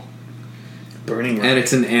Ale. Burning Rock. And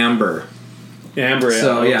it's an amber. Amber Ale.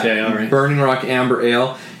 So, okay, all right. Burning Rock Amber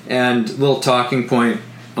Ale. And little talking point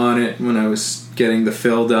on it when I was getting the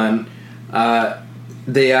fill done.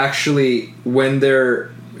 They actually, when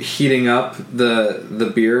they're heating up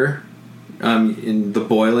the beer, in the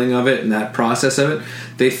boiling of it and that process of it,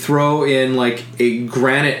 they throw in a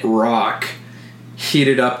granite rock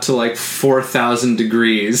heated up to 4,000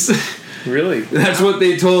 degrees. Really? That's what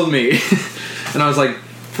they told me. And I was like,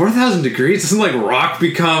 4,000 degrees? Doesn't rock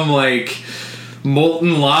become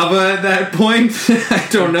molten lava at that point? I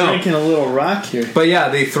don't know. Drinking a little rock here. But yeah,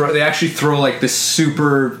 they actually throw this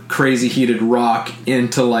super crazy heated rock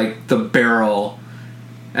into the barrel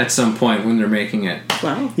at some point when they're making it.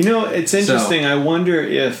 Wow. It's interesting. I wonder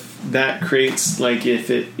if that creates if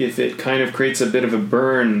it kind of creates a bit of a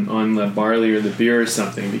burn on the barley or the beer or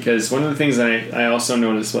something, because one of the things that I also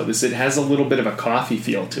noticed about this, it has a little bit of a coffee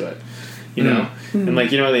feel to it. And they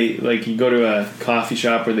you go to a coffee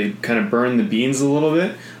shop where they kind of burn the beans a little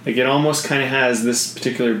bit. It almost kind of has, this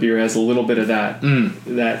particular beer has a little bit of that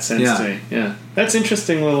sense to me. Yeah, that's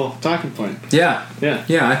interesting little talking point. Yeah,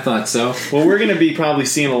 I thought so. Well, we're going to be probably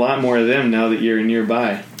seeing a lot more of them now that you're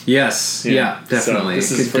nearby. Yes, yeah, definitely.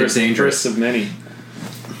 So this is first of many.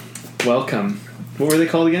 Welcome. What were they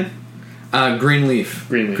called again? Greenleaf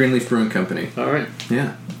Brewing Company. All right.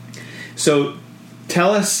 Yeah. So,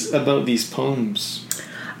 tell us about these poems.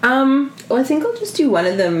 Well, I think I'll just do one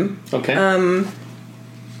of them. Okay.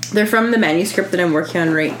 They're from the manuscript that I'm working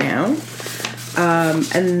on right now.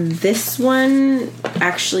 And this one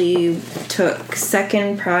actually took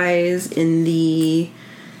second prize in the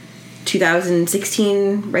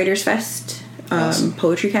 2016 Writers Fest Awesome.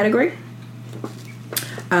 poetry category.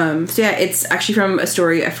 So yeah, it's actually from a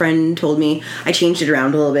story a friend told me. I changed it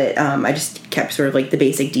around a little bit. I just kept sort of like the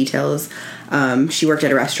basic details. She worked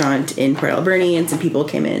at a restaurant in Port Alberni, and some people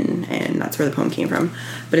came in, and that's where the poem came from.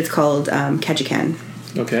 But it's called Ketchikan.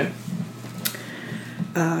 Okay.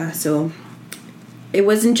 So it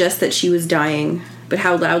wasn't just that she was dying, but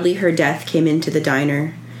how loudly her death came into the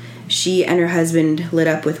diner. She and her husband lit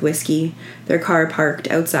up with whiskey, their car parked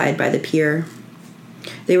outside by the pier.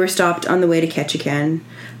 They were stopped on the way to Ketchikan,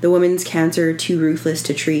 the woman's cancer too ruthless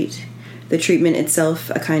to treat, the treatment itself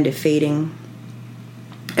a kind of fading.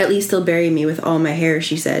 At least they'll bury me with all my hair,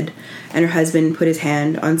 she said, and her husband put his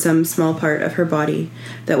hand on some small part of her body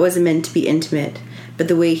that wasn't meant to be intimate, but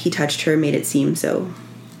the way he touched her made it seem so.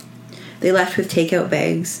 They left with takeout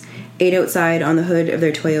bags, ate outside on the hood of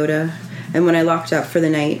their Toyota, and when I locked up for the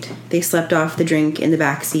night, they slept off the drink in the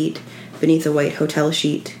back seat beneath a white hotel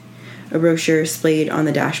sheet, a brochure splayed on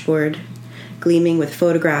the dashboard, gleaming with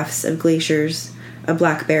photographs of glaciers, a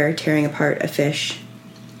black bear tearing apart a fish.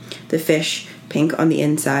 The fish, pink on the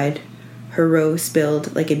inside, her roe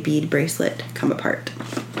spilled like a bead bracelet come apart.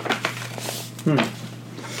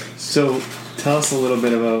 So tell us a little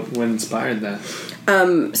bit about what inspired that.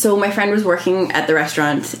 So my friend was working at the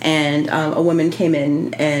restaurant, and a woman came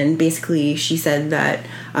in, and basically she said that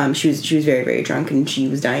she was very, very drunk, and she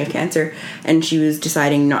was dying of cancer, and she was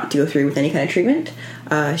deciding not to go through with any kind of treatment.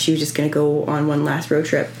 She was just going to go on one last road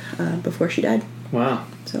trip before she died. Wow.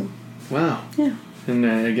 So Wow. yeah. And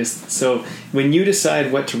I guess, so when you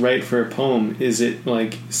decide what to write for a poem, is it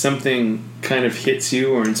like something kind of hits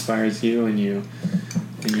you or inspires you, and you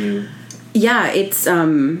Yeah, it's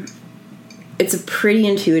a pretty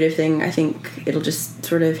intuitive thing. I think it'll just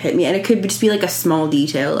sort of hit me, and it could just be like a small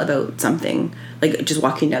detail about something, like just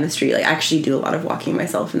walking down the street. Like I actually do a lot of walking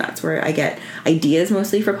myself, and that's where I get ideas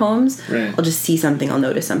mostly for poems. Right. I'll just see something, I'll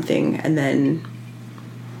notice something, and then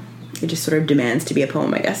it just sort of demands to be a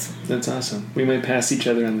poem, I guess. That's awesome. We might pass each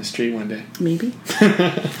other on the street one day. Maybe.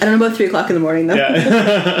 I don't know about 3 o'clock in the morning though.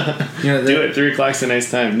 Yeah. You know, Do it. 3 o'clock's a nice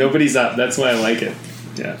time. Nobody's up. That's why I like it.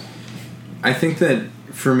 Yeah. I think that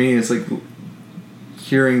for me, it's like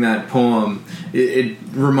hearing that poem. It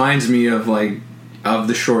reminds me of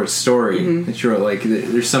the short story that you wrote. Like,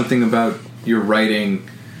 there's something about your writing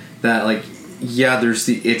that, like, yeah,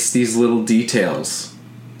 it's these little details,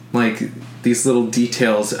 like these little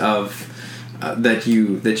details of that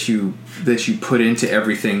you put into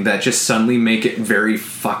everything that just suddenly make it very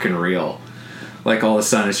fucking real. Like, all of a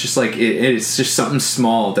sudden, it's just like it's just something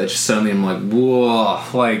small that just suddenly I'm like, whoa!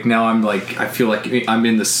 Like, now I'm like, I feel like I'm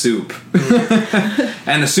in the soup,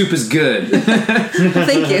 and the soup is good.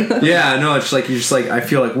 Thank you. Yeah, no, it's like you're just like, I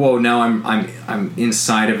feel like, whoa! Now I'm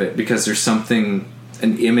inside of it, because there's something,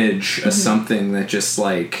 an image, of something that just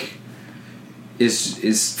like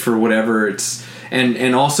is for whatever it's,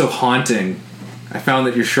 and also haunting. I found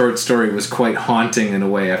that your short story was quite haunting in a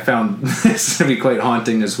way. I found this to be quite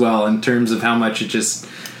haunting as well, in terms of how much it just,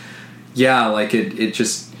 yeah, like it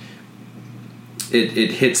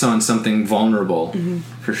hits on something vulnerable,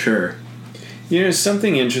 for sure. You know, there's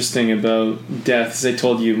something interesting about death. As I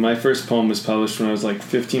told you, my first poem was published when I was like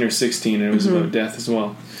 15 or 16, and it was about death as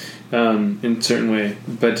well, in a certain way.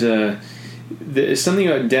 But there's something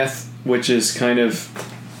about death which is kind of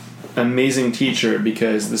amazing teacher,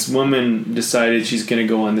 because this woman decided she's going to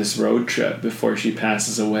go on this road trip before she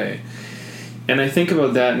passes away. And I think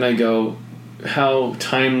about that and I go, how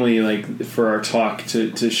timely, like, for our talk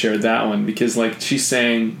to share that one, because like she's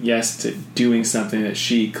saying yes to doing something that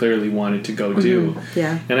she clearly wanted to go do.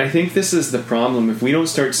 Yeah. And I think this is the problem. If we don't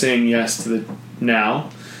start saying yes to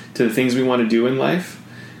the things we want to do in life,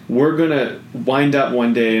 we're going to wind up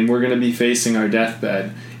one day and we're going to be facing our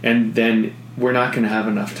deathbed, and then we're not going to have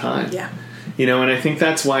enough time. Yeah. You know, and I think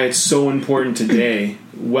that's why it's so important today,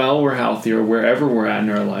 while we're healthy or wherever we're at in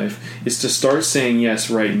our life, is to start saying yes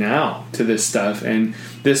right now to this stuff and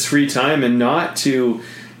this free time, and not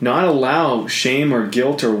allow shame or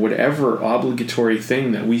guilt or whatever obligatory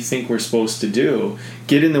thing that we think we're supposed to do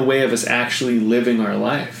get in the way of us actually living our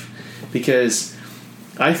life. Because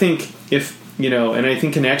I think and I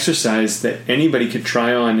think an exercise that anybody could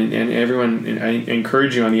try on, and everyone, and I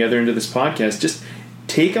encourage you on the other end of this podcast, just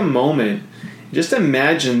take a moment, just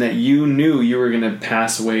imagine that you knew you were going to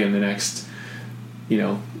pass away in the next,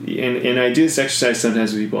 and I do this exercise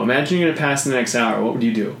sometimes with people. Imagine you're going to pass in the next hour. What would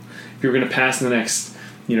you do? If you were going to pass in the next,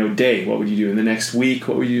 day, what would you do? In the next week,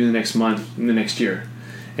 what would you do in the next month, in the next year?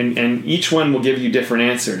 and each one will give you different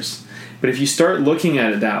answers. But if you start looking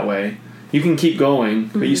at it that way, you can keep going,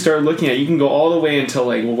 but you start looking at it, you can go all the way until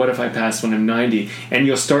like, well, what if I pass when I'm 90? And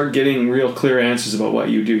you'll start getting real clear answers about what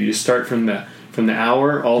you do. You start from the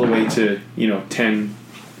hour all the way to 10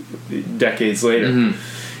 decades later.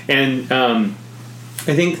 And I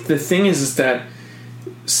think the thing is that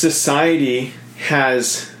society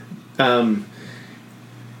has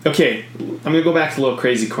okay, I'm going to go back to a little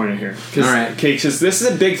crazy corner here. All right. Okay, because this is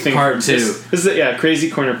a big thing. Part 2. This is crazy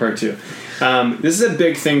corner part 2. This is a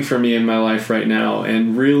big thing for me in my life right now,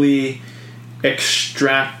 and really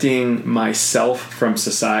extracting myself from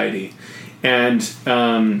society. And,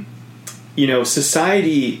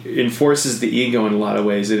 society enforces the ego in a lot of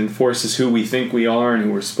ways. It enforces who we think we are and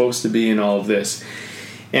who we're supposed to be and all of this.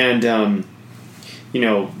 And,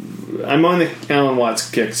 I'm on the Alan Watts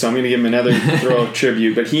kick, so I'm going to give him another throw of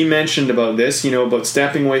tribute. But he mentioned about this, about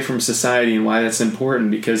stepping away from society and why that's important,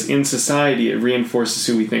 because in society it reinforces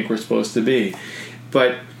who we think we're supposed to be.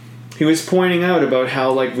 But he was pointing out about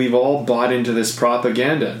how we've all bought into this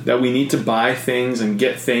propaganda that we need to buy things and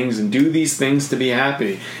get things and do these things to be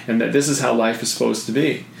happy, and that this is how life is supposed to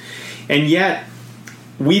be. And yet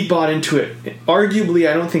we bought into it. Arguably,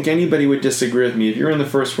 I don't think anybody would disagree with me. If you're in the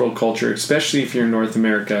first world culture, especially if you're in North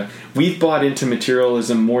America, we've bought into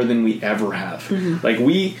materialism more than we ever have.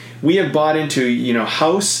 We have bought into,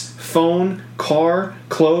 house, phone, car,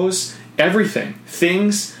 clothes, everything.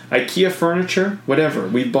 Things, IKEA furniture, whatever.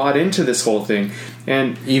 We've bought into this whole thing.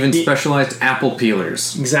 And even specialized apple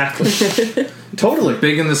peelers. Exactly. Totally.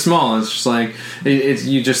 Big and the small. It's just like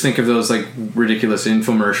you just think of those ridiculous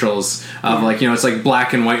infomercials of it's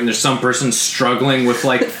black and white, and there's some person struggling with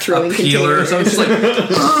a peeler. So it's just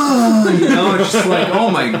it's just oh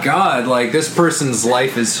my god, this person's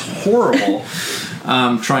life is horrible.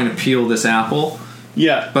 Trying to peel this apple.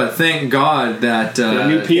 Yeah, but thank God that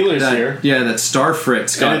new peelers here. Yeah, that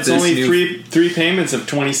Starfrit's got and it's only three payments of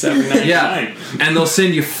 $27.99. Yeah, and they'll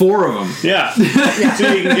send you 4 of them. Yeah, so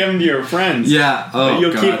you can give them to your friends. Yeah, but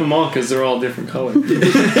you'll keep them all because they're all different colors.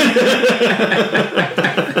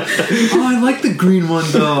 I like the green one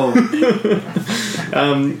though.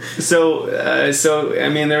 So I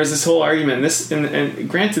mean, there was this whole argument. And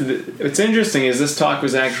granted, what's interesting is this talk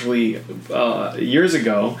was actually years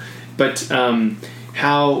ago, but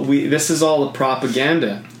this is all a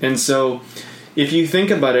propaganda. And so if you think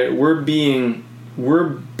about it, we're being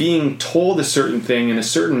told a certain thing and a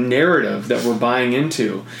certain narrative that we're buying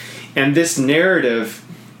into. And this narrative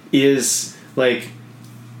is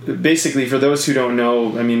basically, for those who don't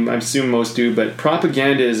know, I mean, I assume most do, but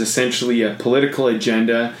propaganda is essentially a political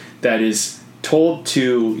agenda that is told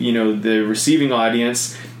to, the receiving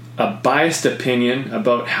audience, a biased opinion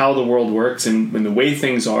about how the world works and the way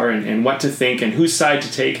things are and what to think and whose side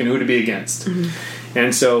to take and who to be against.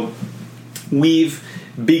 And so we've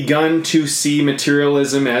begun to see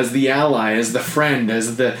materialism as the ally, as the friend,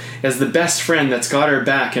 as the best friend that's got our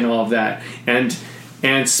back and all of that.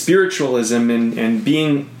 And spiritualism and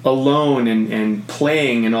being alone and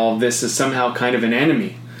playing and all of this is somehow kind of an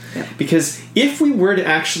enemy. Yeah. Because if we were to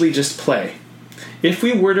actually just play, if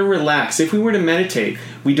we were to relax, if we were to meditate,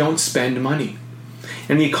 we don't spend money.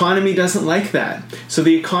 And the economy doesn't like that. So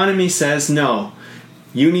the economy says, no,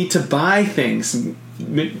 you need to buy things.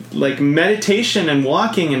 Like meditation and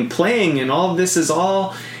walking and playing and all of this is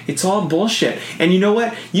it's all bullshit. And you know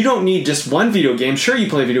what? You don't need just one video game. Sure, you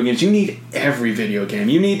play video games. You need every video game.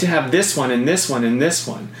 You need to have this one and this one and this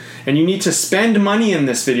one. And you need to spend money in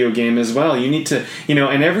this video game as well. You need to,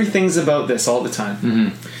 and everything's about this all the time.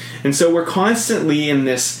 Mm-hmm. And so we're constantly in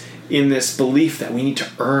this belief that we need to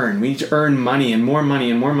earn. We need to earn money and more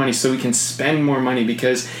money and more money so we can spend more money,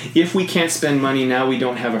 because if we can't spend money, now we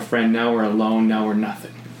don't have a friend, now we're alone, now we're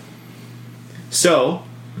nothing. So,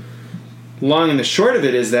 long and the short of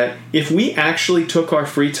it is that if we actually took our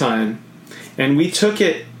free time and we took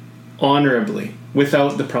it honorably,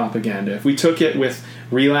 without the propaganda, if we took it with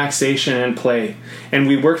relaxation and play, and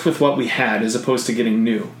we worked with what we had as opposed to getting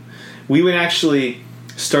new, we would actually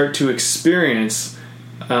start to experience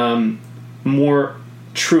more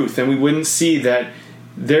truth, and we wouldn't see that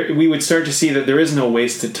we would start to see that there is no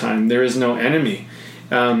wasted time, there is no enemy,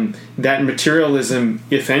 that materialism,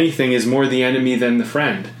 if anything, is more the enemy than the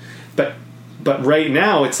friend. But right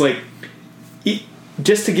now it's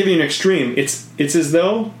just to give you an extreme, it's as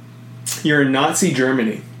though you're in Nazi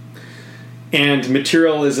Germany and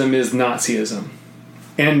materialism is Nazism,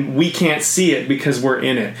 and we can't see it because we're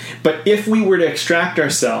in it. But if we were to extract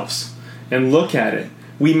ourselves and look at it,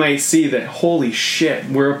 we might see that, holy shit,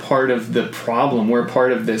 we're a part of the problem. We're a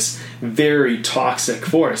part of this very toxic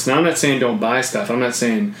force. Now, I'm not saying don't buy stuff. I'm not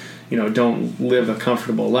saying, don't live a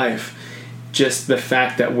comfortable life. Just the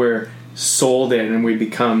fact that we're sold it and we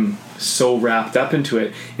become so wrapped up into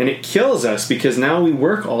it, and it kills us, because now we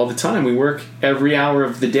work all the time. We work every hour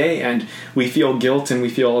of the day, and we feel guilt and we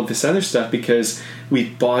feel all this other stuff because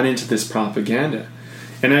we've bought into this propaganda.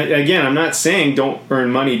 And again, I'm not saying don't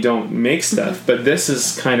earn money, don't make stuff, but this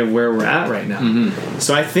is kind of where we're at right now.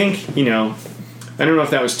 So I think, I don't know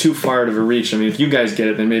if that was too far of a reach. I mean, if you guys get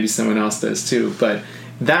it, then maybe someone else does too. But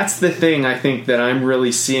that's the thing I think that I'm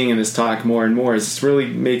really seeing in this talk more and more, is it's really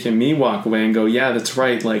making me walk away and go, yeah, that's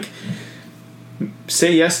right. Like,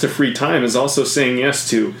 say yes to free time is also saying yes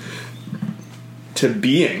to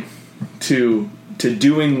being, to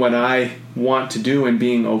doing what I want to do and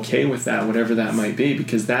being okay with that, whatever that might be,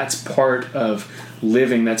 because that's part of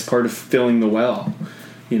living, that's part of filling the well,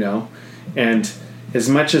 and as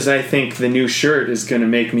much as I think the new shirt is going to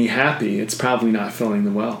make me happy, it's probably not filling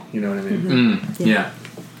the well, you know what I mean? Yeah.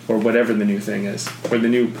 Or whatever the new thing is, or the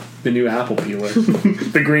new apple peeler,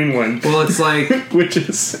 the green one. Well, it's like which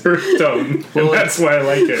is earth tone. Well, that's why I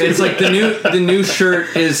like it. It's like the new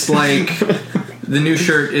shirt is like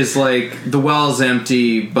the well's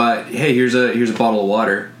empty, but hey, here's a bottle of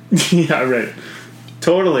water. Yeah, right.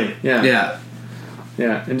 Totally. Yeah. Yeah.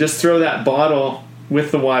 Yeah, and just throw that bottle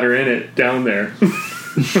with the water in it down there.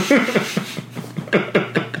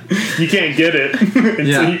 You can't get it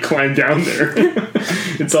until you climb down there.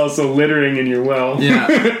 It's also littering in your well. Yeah.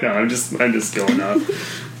 No, I'm just going up.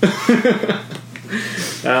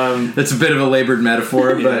 That's a bit of a labored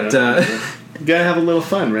metaphor, but you gotta have a little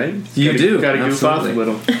fun, right? You gotta goof off a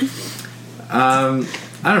little. I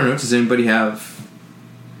don't know. Does anybody have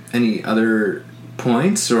any other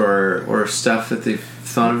points or stuff that they've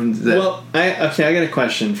thought of? Well, I got a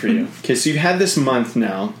question for you. Okay, so you've had this month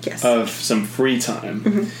now of some free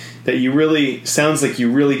time that you really, sounds like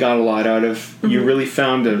you really got a lot out of. You really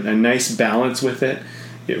found a nice balance with it.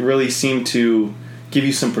 It really seemed to give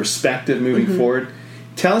you some perspective moving forward.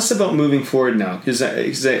 Tell us about moving forward now, because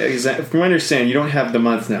from I understand, you don't have the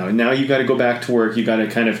month now. Now you've got to go back to work. You've got to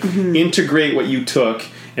kind of integrate what you took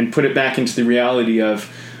and put it back into the reality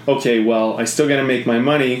of, okay, well, I still got to make my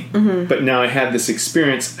money, but now I have this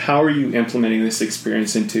experience. How are you implementing this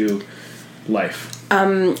experience into life?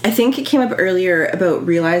 I think it came up earlier about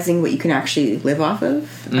realizing what you can actually live off of.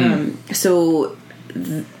 So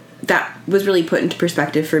that was really put into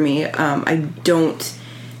perspective for me. I don't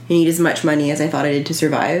need as much money as I thought I did to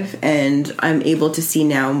survive, and I'm able to see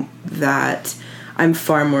now that I'm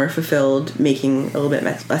far more fulfilled making a little bit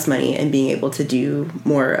less money and being able to do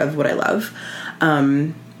more of what I love.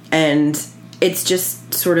 And it's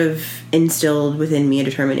just sort of instilled within me a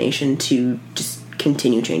determination to just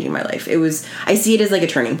continue changing my life. I see it as like a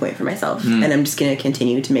turning point for myself, and I'm just going to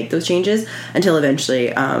continue to make those changes until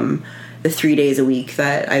eventually the 3 days a week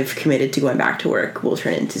that I've committed to going back to work will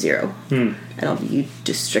turn into 0. And I'll be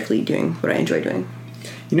just strictly doing what I enjoy doing.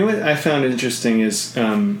 You know what I found interesting is,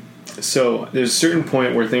 so there's a certain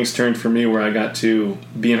point where things turned for me where I got to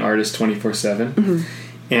be an artist 24/7.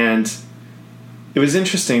 And it was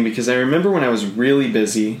interesting because I remember when I was really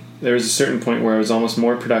busy, there was a certain point where I was almost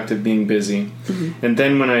more productive being busy. And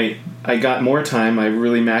then when I got more time, I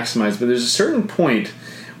really maximized. But there's a certain point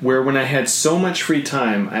where when I had so much free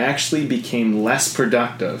time, I actually became less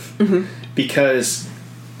productive because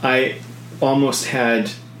I almost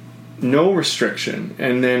had no restriction.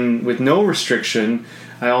 And then with no restriction,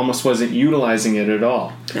 I almost wasn't utilizing it at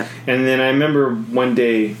all. Yeah. And then I remember one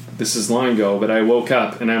day, this is long ago, but I woke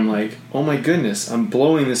up and I'm like, oh my goodness, I'm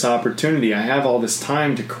blowing this opportunity. I have all this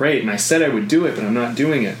time to create. And I said I would do it, but I'm not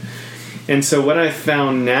doing it. And so what I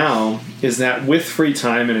found now is that with free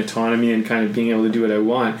time and autonomy and kind of being able to do what I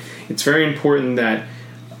want, it's very important that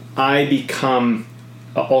I become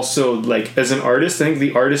also, like, as an artist, I think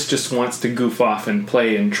the artist just wants to goof off and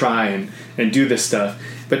play and try and do this stuff.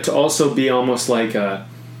 But to also be almost like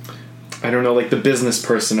like the business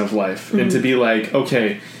person of life. And to be like,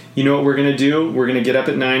 okay, you know what we're going to do? We're going to get up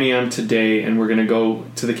at 9 a.m. today and we're going to go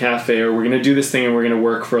to the cafe, or we're going to do this thing and we're going to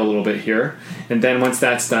work for a little bit here. And then once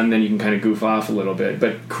that's done, then you can kind of goof off a little bit.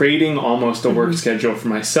 But creating almost a work schedule for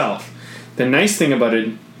myself. The nice thing about it,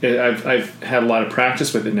 I've had a lot of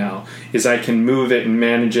practice with it now, is I can move it and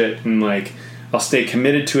manage it, and like I'll stay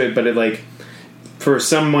committed to it. But it, like, for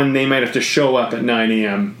someone, they might have to show up at 9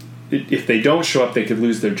 a.m. If they don't show up, they could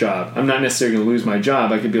lose their job. I'm not necessarily going to lose my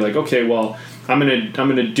job. I could be like, okay, well, I'm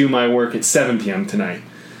gonna do my work at 7 p.m. tonight.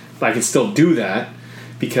 I can still do that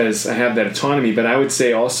because I have that autonomy. But I would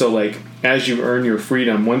say also, like, as you earn your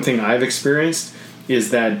freedom, one thing I've experienced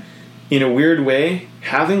is that in a weird way,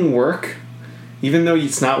 having work, even though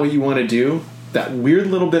it's not what you want to do, that weird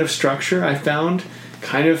little bit of structure I found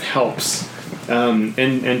kind of helps. And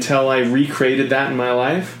until I recreated that in my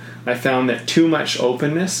life, I found that too much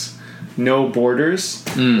openness, no borders,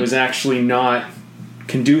 was actually not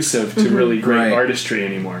conducive to really great artistry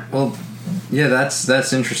anymore. Well, yeah,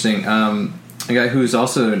 that's interesting. A guy who's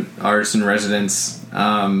also an artist in residence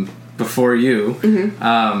before you,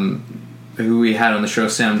 who we had on the show,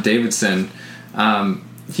 Sam Davidson,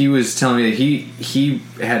 he was telling me that he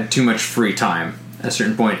had too much free time at a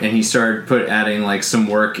certain point, and he started adding like some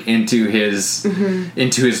work into his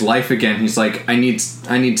life again. He's like, I need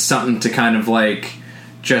something to kind of like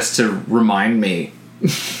just to remind me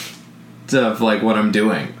of like what I'm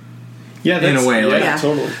doing. Yeah, in a way,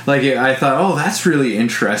 totally. Like I thought, oh, that's really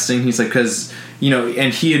interesting. He's like, because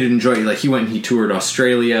and he had enjoyed, like he went and he toured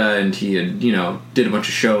Australia, and he had did a bunch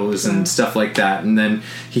of shows and stuff like that, and then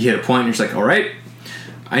he hit a point, and he's like, all right,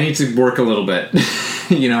 I need to work a little bit.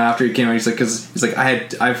 After he came out, he's like, because he's like,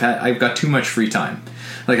 I've got too much free time.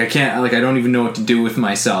 Like I can't, like I don't even know what to do with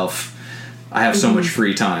myself. I have so much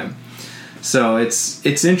free time. So it's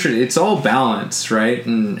interesting. It's all balance, right?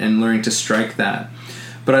 And learning to strike that.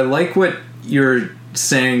 But I like what you're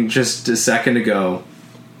saying just a second ago,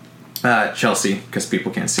 Chelsea, because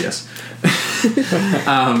people can't see us. It's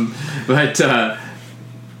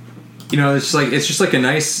just like a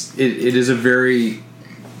nice. It is a very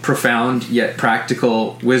profound yet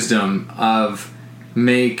practical wisdom of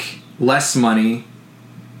make less money,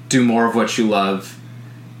 do more of what you love,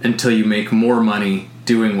 until you make more money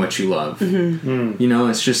doing what you love.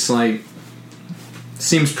 It's just like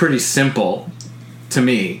seems pretty simple to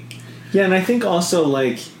me. Yeah, and I think also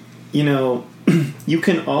like you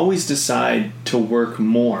can always decide to work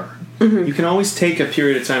more. You can always take a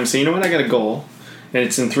period of time and say, you know what, I got a goal, and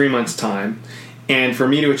it's in 3 months' time. And for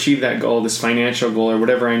me to achieve that goal, this financial goal or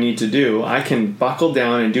whatever I need to do, I can buckle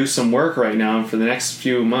down and do some work right now. And for the next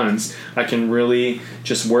few months, I can really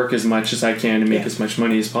just work as much as I can to make as much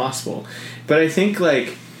money as possible. But I think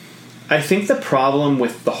the problem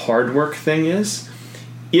with the hard work thing is,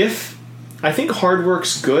 I think hard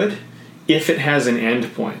work's good if it has an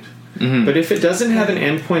end point. But if it doesn't have an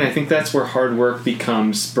end point, I think that's where hard work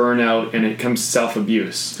becomes burnout and it becomes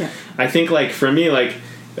self-abuse. Yeah. I think like for me, like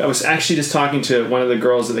I was actually just talking to one of the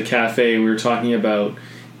girls at the cafe. We were talking about,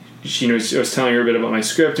 I was telling her a bit about my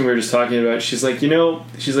script, and we were just talking about, she's like,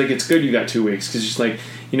 it's good you got 2 weeks. Because she's like,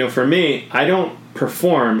 for me, I don't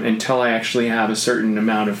perform until I actually have a certain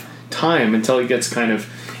amount of time, until it gets kind of,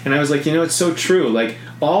 and I was like, it's so true. Like,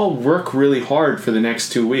 I'll work really hard for the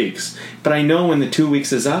next 2 weeks, but I know when the 2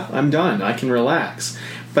 weeks is up, I'm done. I can relax.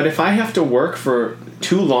 But if I have to work for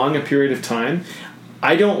too long a period of time,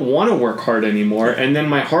 I don't want to work hard anymore, and then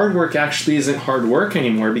my hard work actually isn't hard work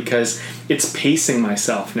anymore because it's pacing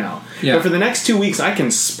myself now. Yeah. But for the next 2 weeks, I can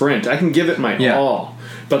sprint. I can give it my all.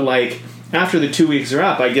 But like after the 2 weeks are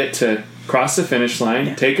up, I get to cross the finish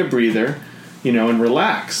line, take a breather, and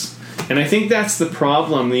relax. And I think that's the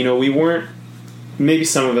problem. We weren't. Maybe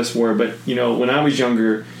some of us were, but when I was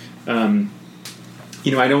younger, I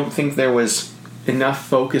don't think there was enough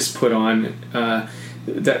focus put on.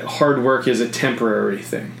 That hard work is a temporary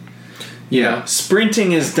thing.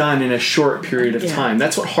 Sprinting is done in a short period of time.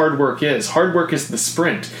 That's what hard work is. Hard work is the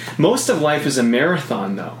sprint. Most of life is a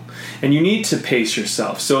marathon, though, and you need to pace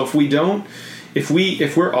yourself. So if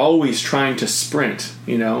we're always trying to sprint,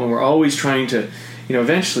 and we're always trying to,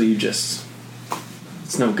 eventually it's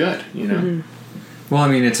no good, Well, I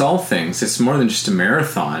mean, it's all things. It's more than just a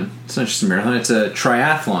marathon. It's not just a marathon. It's a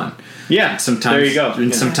triathlon. Yeah, sometimes, there you go.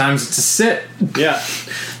 And sometimes it's a sit. Yeah.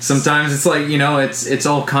 Sometimes it's like, it's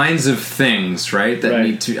all kinds of things, right? That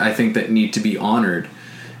need to be honored,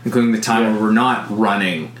 including the time where we're not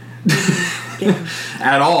running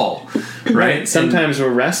at all, right? Sometimes we're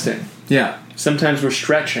resting. Yeah. Sometimes we're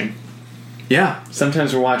stretching. Yeah.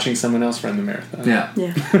 Sometimes we're watching someone else run the marathon. Yeah.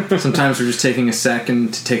 Sometimes we're just taking a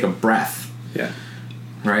second to take a breath. Yeah.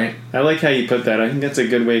 Right? I like how you put that. I think that's a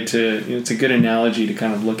good way it's a good analogy to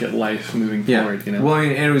kind of look at life moving forward, Well,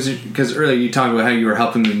 and it was because earlier you talked about how you were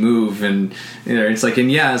helping me move, and it's like,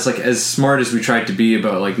 it's like as smart as we tried to be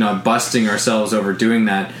about like not busting ourselves over doing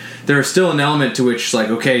that, there's still an element to which like,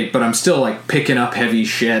 okay, but I'm still like picking up heavy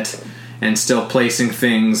shit and still placing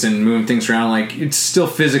things and moving things around. Like, it's still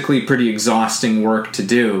physically pretty exhausting work to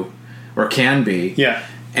do, or can be. Yeah.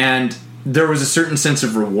 And there was a certain sense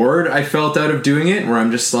of reward I felt out of doing it, where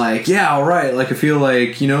I'm just like, yeah, all right. Like, I feel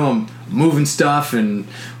like, I'm moving stuff and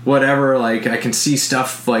whatever. Like, I can see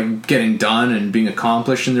stuff, like, getting done and being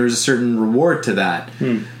accomplished, and there was a certain reward to that.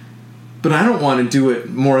 But I don't want to do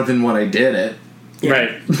it more than what I did it. Yeah.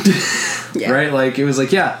 Right. Yeah. Right? Like, it was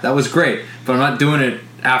like, yeah, that was great, but I'm not doing it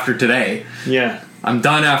after today. Yeah. I'm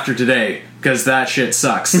done after today because that shit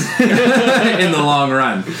sucks in the long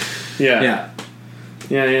run. Yeah.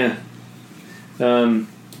 Yeah.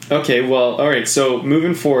 Okay, well, all right. So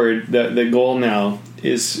moving forward, the goal now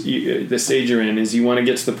is the stage you're in is you want to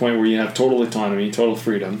get to the point where you have total autonomy, total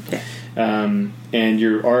freedom, and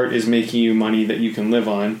your art is making you money that you can live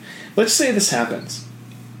on. Let's say this happens.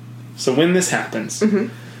 So when this happens,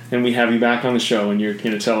 and we have you back on the show, and you're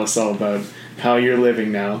going to tell us all about how you're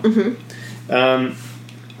living now.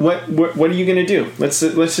 What are you going to do? Let's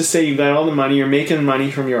just say you've got all the money, you're making money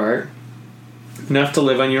from your art, enough to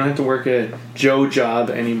live on. You don't have to work a Joe job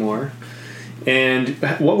anymore. And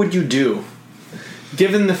what would you do,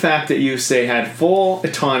 given the fact that you say had full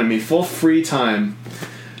autonomy, full free time?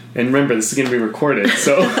 And remember, this is going to be recorded,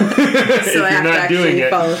 so if So I you're have not to doing actually it,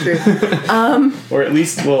 follow through. or at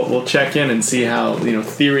least we'll check in and see how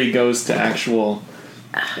theory goes to actual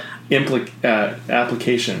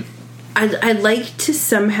application. I'd like to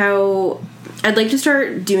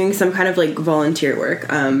start doing some kind of like volunteer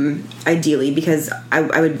work, ideally, because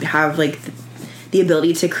I would have like the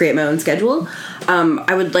ability to create my own schedule.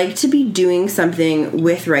 I would like to be doing something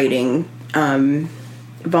with writing,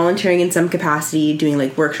 volunteering in some capacity, doing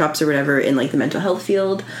like workshops or whatever in like the mental health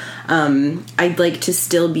field. I'd like to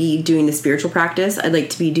still be doing the spiritual practice. I'd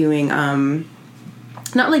like to be doing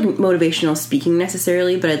not like motivational speaking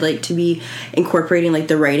necessarily, but I'd like to be incorporating like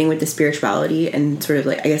the writing with the spirituality and sort of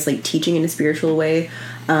like, I guess, like teaching in a spiritual way.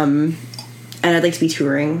 And I'd like to be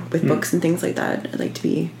touring with books and things like that. I'd like to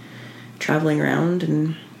be traveling around,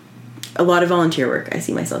 and a lot of volunteer work I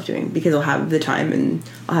see myself doing because I'll have the time and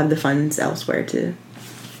I'll have the funds elsewhere to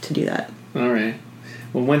do that. All right.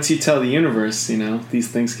 Well, once you tell the universe, these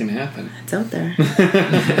things can happen. It's out there.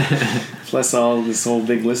 Plus, this whole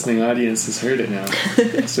big listening audience has heard it now.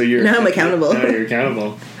 So you're Now I'm accountable. Now you're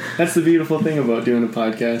accountable. That's the beautiful thing about doing a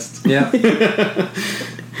podcast. Yeah.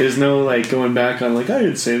 There's no like going back on like I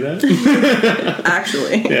didn't say that.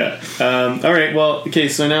 Actually. Yeah. All right. Well. Okay.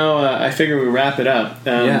 So now I figure we wrap it up.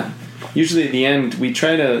 Usually at the end we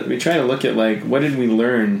try to look at like what did we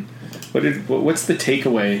learn. What's the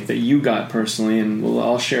takeaway that you got personally, and we'll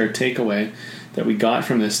all share a takeaway that we got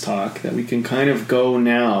from this talk that we can kind of go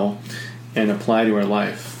now and apply to our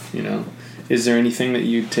life. Is there anything that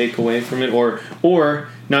you take away from it, or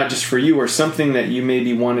not just for you, or something that you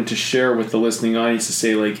maybe wanted to share with the listening audience to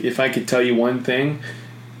say, like, if I could tell you one thing,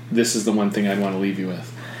 this is the one thing I'd want to leave you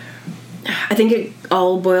with? I think it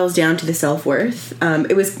all boils down to the self-worth.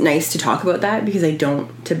 It was nice to talk about that because I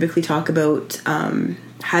don't typically talk about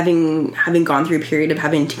having gone through a period of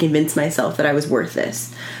having to convince myself that I was worth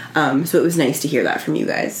this. So it was nice to hear that from you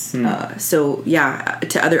guys. So yeah,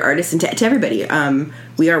 to other artists and to everybody,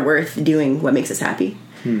 we are worth doing what makes us happy.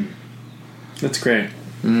 That's great.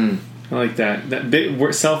 I like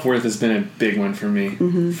that. Self-worth has been a big one for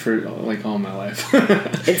me for like all my life.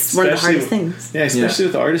 It's one of the hardest things. Yeah, especially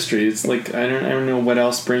with artistry. It's like I don't know what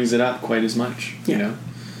else brings it up quite as much. Yeah.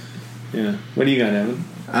 What do you got, Evan?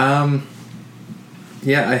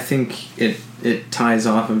 Yeah, I think it ties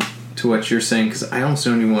off to what you're saying, because I almost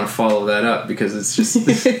don't even want to follow that up, because it's just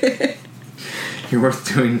you're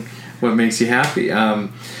worth doing what makes you happy.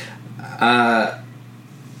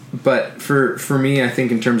 But for me, I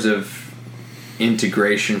think in terms of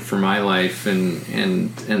integration for my life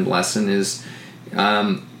and lesson is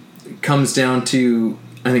comes down to,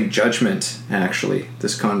 I think, judgment. Actually,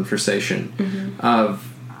 this conversation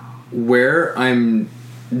of where I'm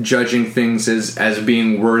judging things as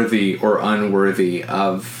being worthy or unworthy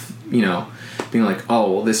of, being like, oh,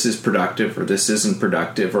 well, this is productive or this isn't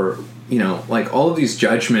productive, or, like all of these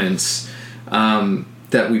judgments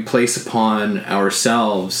that we place upon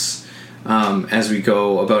ourselves as we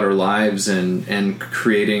go about our lives and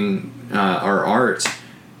creating our art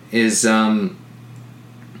is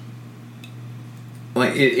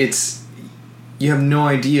like it's you have no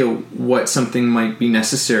idea what something might be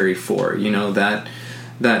necessary for,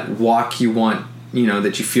 that walk you want,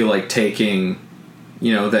 that you feel like taking,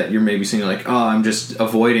 that you're maybe saying like, oh, I'm just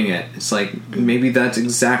avoiding it. It's like, maybe this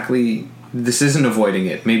isn't avoiding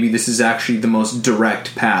it. Maybe this is actually the most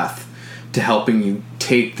direct path to helping you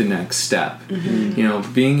take the next step.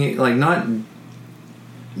 Being like not,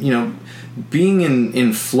 being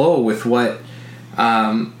in flow with what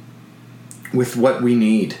we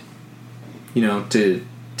need, to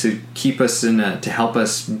keep us to help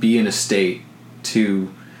us be in a state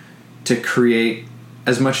to create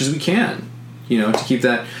as much as we can, to keep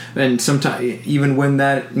that, and sometimes even when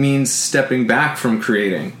that means stepping back from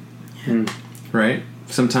creating, right?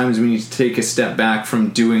 sometimes we need to take a step back from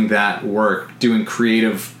doing that work, doing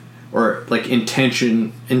creative or like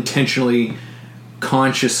intentionally,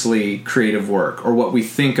 consciously creative work, or what we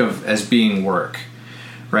think of as being work,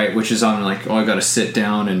 right? Which is on like, oh, I got to sit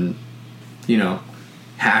down and, you know,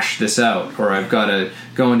 hash this out, or I've got to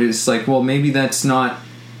go and do this. Like, well, maybe that's not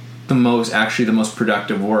the most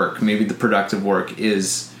productive work. Maybe the productive work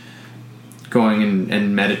is going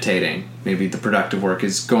and meditating. Maybe the productive work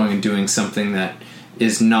is going and doing something that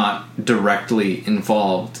is not directly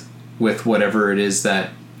involved with whatever it is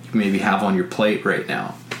that you maybe have on your plate right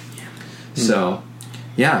now. So,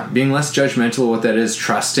 yeah, being less judgmental of what that is,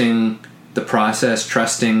 trusting the process,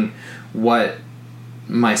 trusting what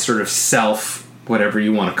my sort of self, whatever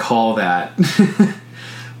you want to call that,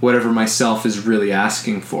 whatever my self is really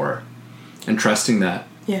asking for, and trusting that.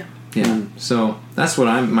 Yeah. Yeah. So that's what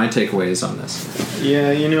my takeaway is on this.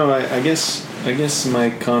 Yeah, you know, I guess my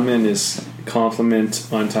comment is compliment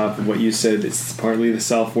on top of what you said. It's partly the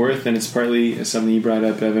self-worth, and it's partly something you brought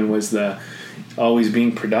up, Evan, was the always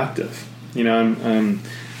being productive. You know, I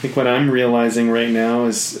think what I'm realizing right now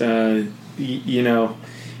is, you know,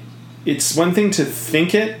 it's one thing to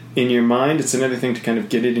think it in your mind. It's another thing to kind of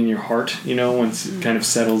get it in your heart, you know, once it kind of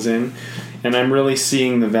settles in. And I'm really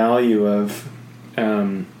seeing the value of,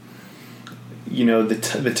 you know,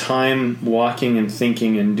 the time walking and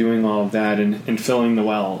thinking and doing all of that and filling the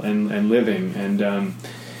well and living.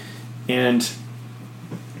 And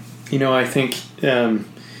you know, I think,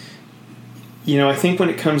 you know, I think when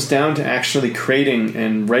it comes down to actually creating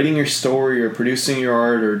and writing your story or producing your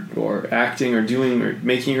art or acting or doing or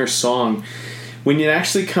making your song, when it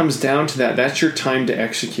actually comes down to that, that's your time to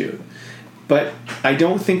execute. But I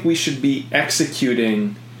don't think we should be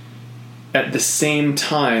executing at the same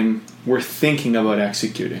time we're thinking about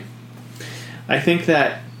executing. I think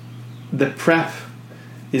that the prep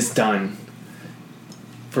is done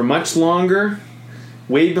for much longer,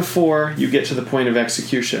 way before you get to the point of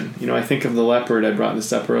execution. You know, I think of the leopard. I brought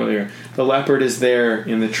this up earlier. The leopard is there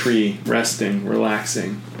in the tree, resting,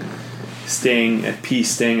 relaxing, staying at peace,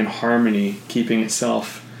 staying in harmony, keeping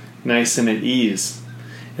itself nice and at ease.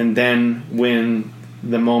 And then when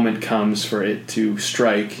the moment comes for it to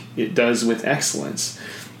strike, it does with excellence.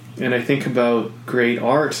 And I think about great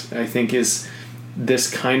art, I think, is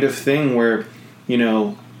this kind of thing where, you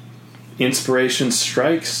know, inspiration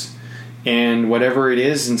strikes and whatever it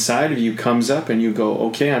is inside of you comes up and you go,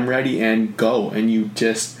 okay, I'm ready, and go. And you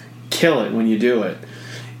just kill it when you do it.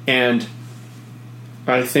 And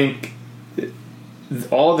I think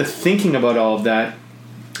all the thinking about all of that,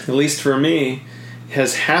 at least for me,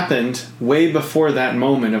 has happened way before that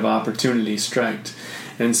moment of opportunity striked.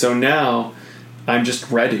 And so now I'm just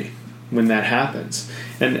ready when that happens.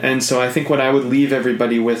 And so I think what I would leave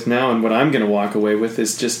everybody with now, and what I'm going to walk away with,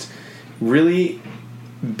 is just really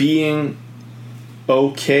being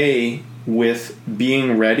okay with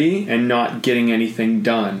being ready and not getting anything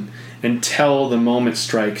done until the moment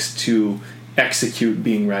strikes to execute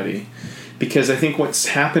being ready. Because I think what's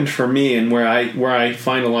happened for me, and where I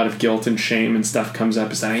find a lot of guilt and shame and stuff comes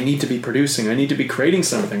up, is that I need to be producing, I need to be creating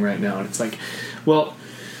something right now. And it's like, well,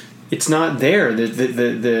 it's not there.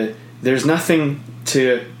 There's nothing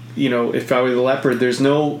to, you know, if I were the leopard, there's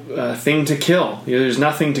no thing to kill. You know, there's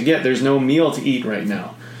nothing to get. There's no meal to eat right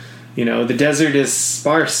now. You know, the desert is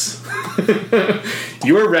sparse.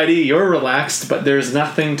 You're ready, you're relaxed, but there's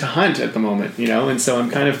nothing to hunt at the moment, you know? And so I'm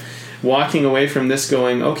kind of walking away from this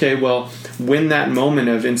going, okay, well, when that moment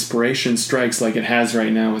of inspiration strikes like it has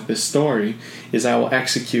right now with this story, is I will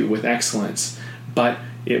execute with excellence. But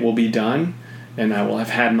it will be done, and I will have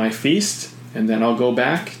had my feast, and then I'll go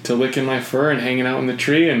back to licking my fur and hanging out in the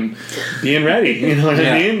tree and being ready. You know what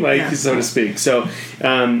I mean? Like, so to speak. So, you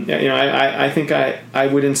know, I think I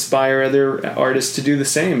would inspire other artists to do the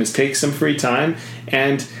same, is take some free time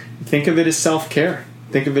and think of it as self-care.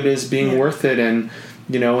 Think of it as being worth it, and,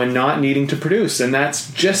 you know, and not needing to produce. And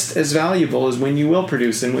that's just as valuable as when you will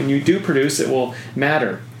produce. And when you do produce, it will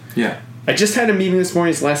matter. Yeah. I just had a meeting this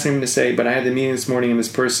morning. It's the last thing I'm going to say, but I had the meeting this morning, and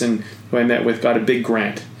this person who I met with got a big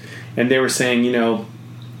grant. And they were saying, you know,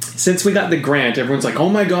 since we got the grant, everyone's like, oh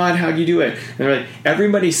my God, how'd you do it? And they're like,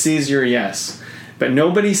 everybody sees your yes, but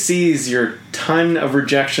nobody sees your ton of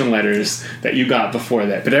rejection letters that you got before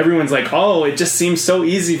that. But everyone's like, oh, it just seems so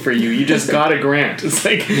easy for you. You just got a grant. It's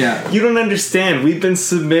like, you don't understand. We've been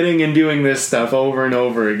submitting and doing this stuff over and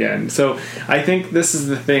over again. So I think this is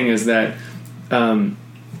the thing, is that,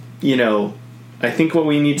 you know, I think what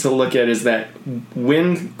we need to look at is that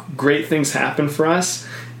when great things happen for us,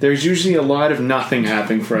 there's usually a lot of nothing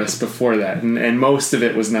happening for us before that. And most of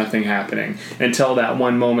it was nothing happening until that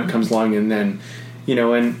one moment comes along. And then, you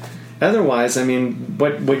know, and Otherwise, I mean,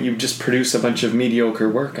 what you just produce a bunch of mediocre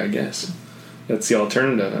work, I guess. That's the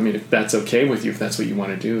alternative. I mean, if that's okay with you, if that's what you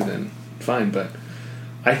want to do, then fine. But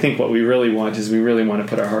I think what we really want is we really want to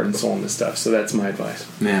put our heart and soul in this stuff. So that's my advice.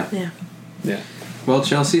 Yeah. Yeah. Well,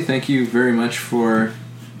 Chelsea, thank you very much for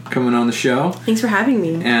coming on the show. Thanks for having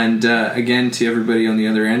me. And again, to everybody on the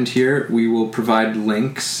other end here, we will provide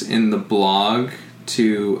links in the blog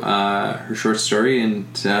to her short story and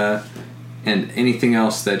anything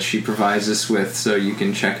else that she provides us with, so you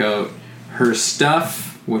can check out her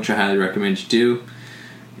stuff, which I highly recommend you do.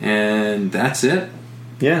 And that's it.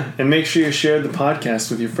 Yeah, and make sure you share the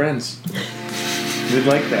podcast with your friends. We'd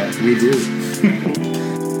like that. We do.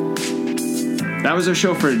 That was our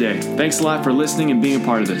show for today. Thanks a lot for listening and being a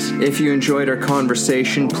part of this. If you enjoyed our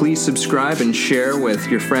conversation, please subscribe and share with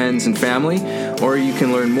your friends and family, or you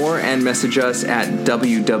can learn more and message us at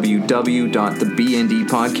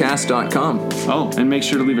www.thebndpodcast.com. Oh, and make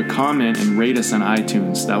sure to leave a comment and rate us on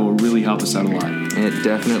iTunes. That will really help us out a lot. It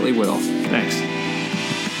definitely will. Thanks.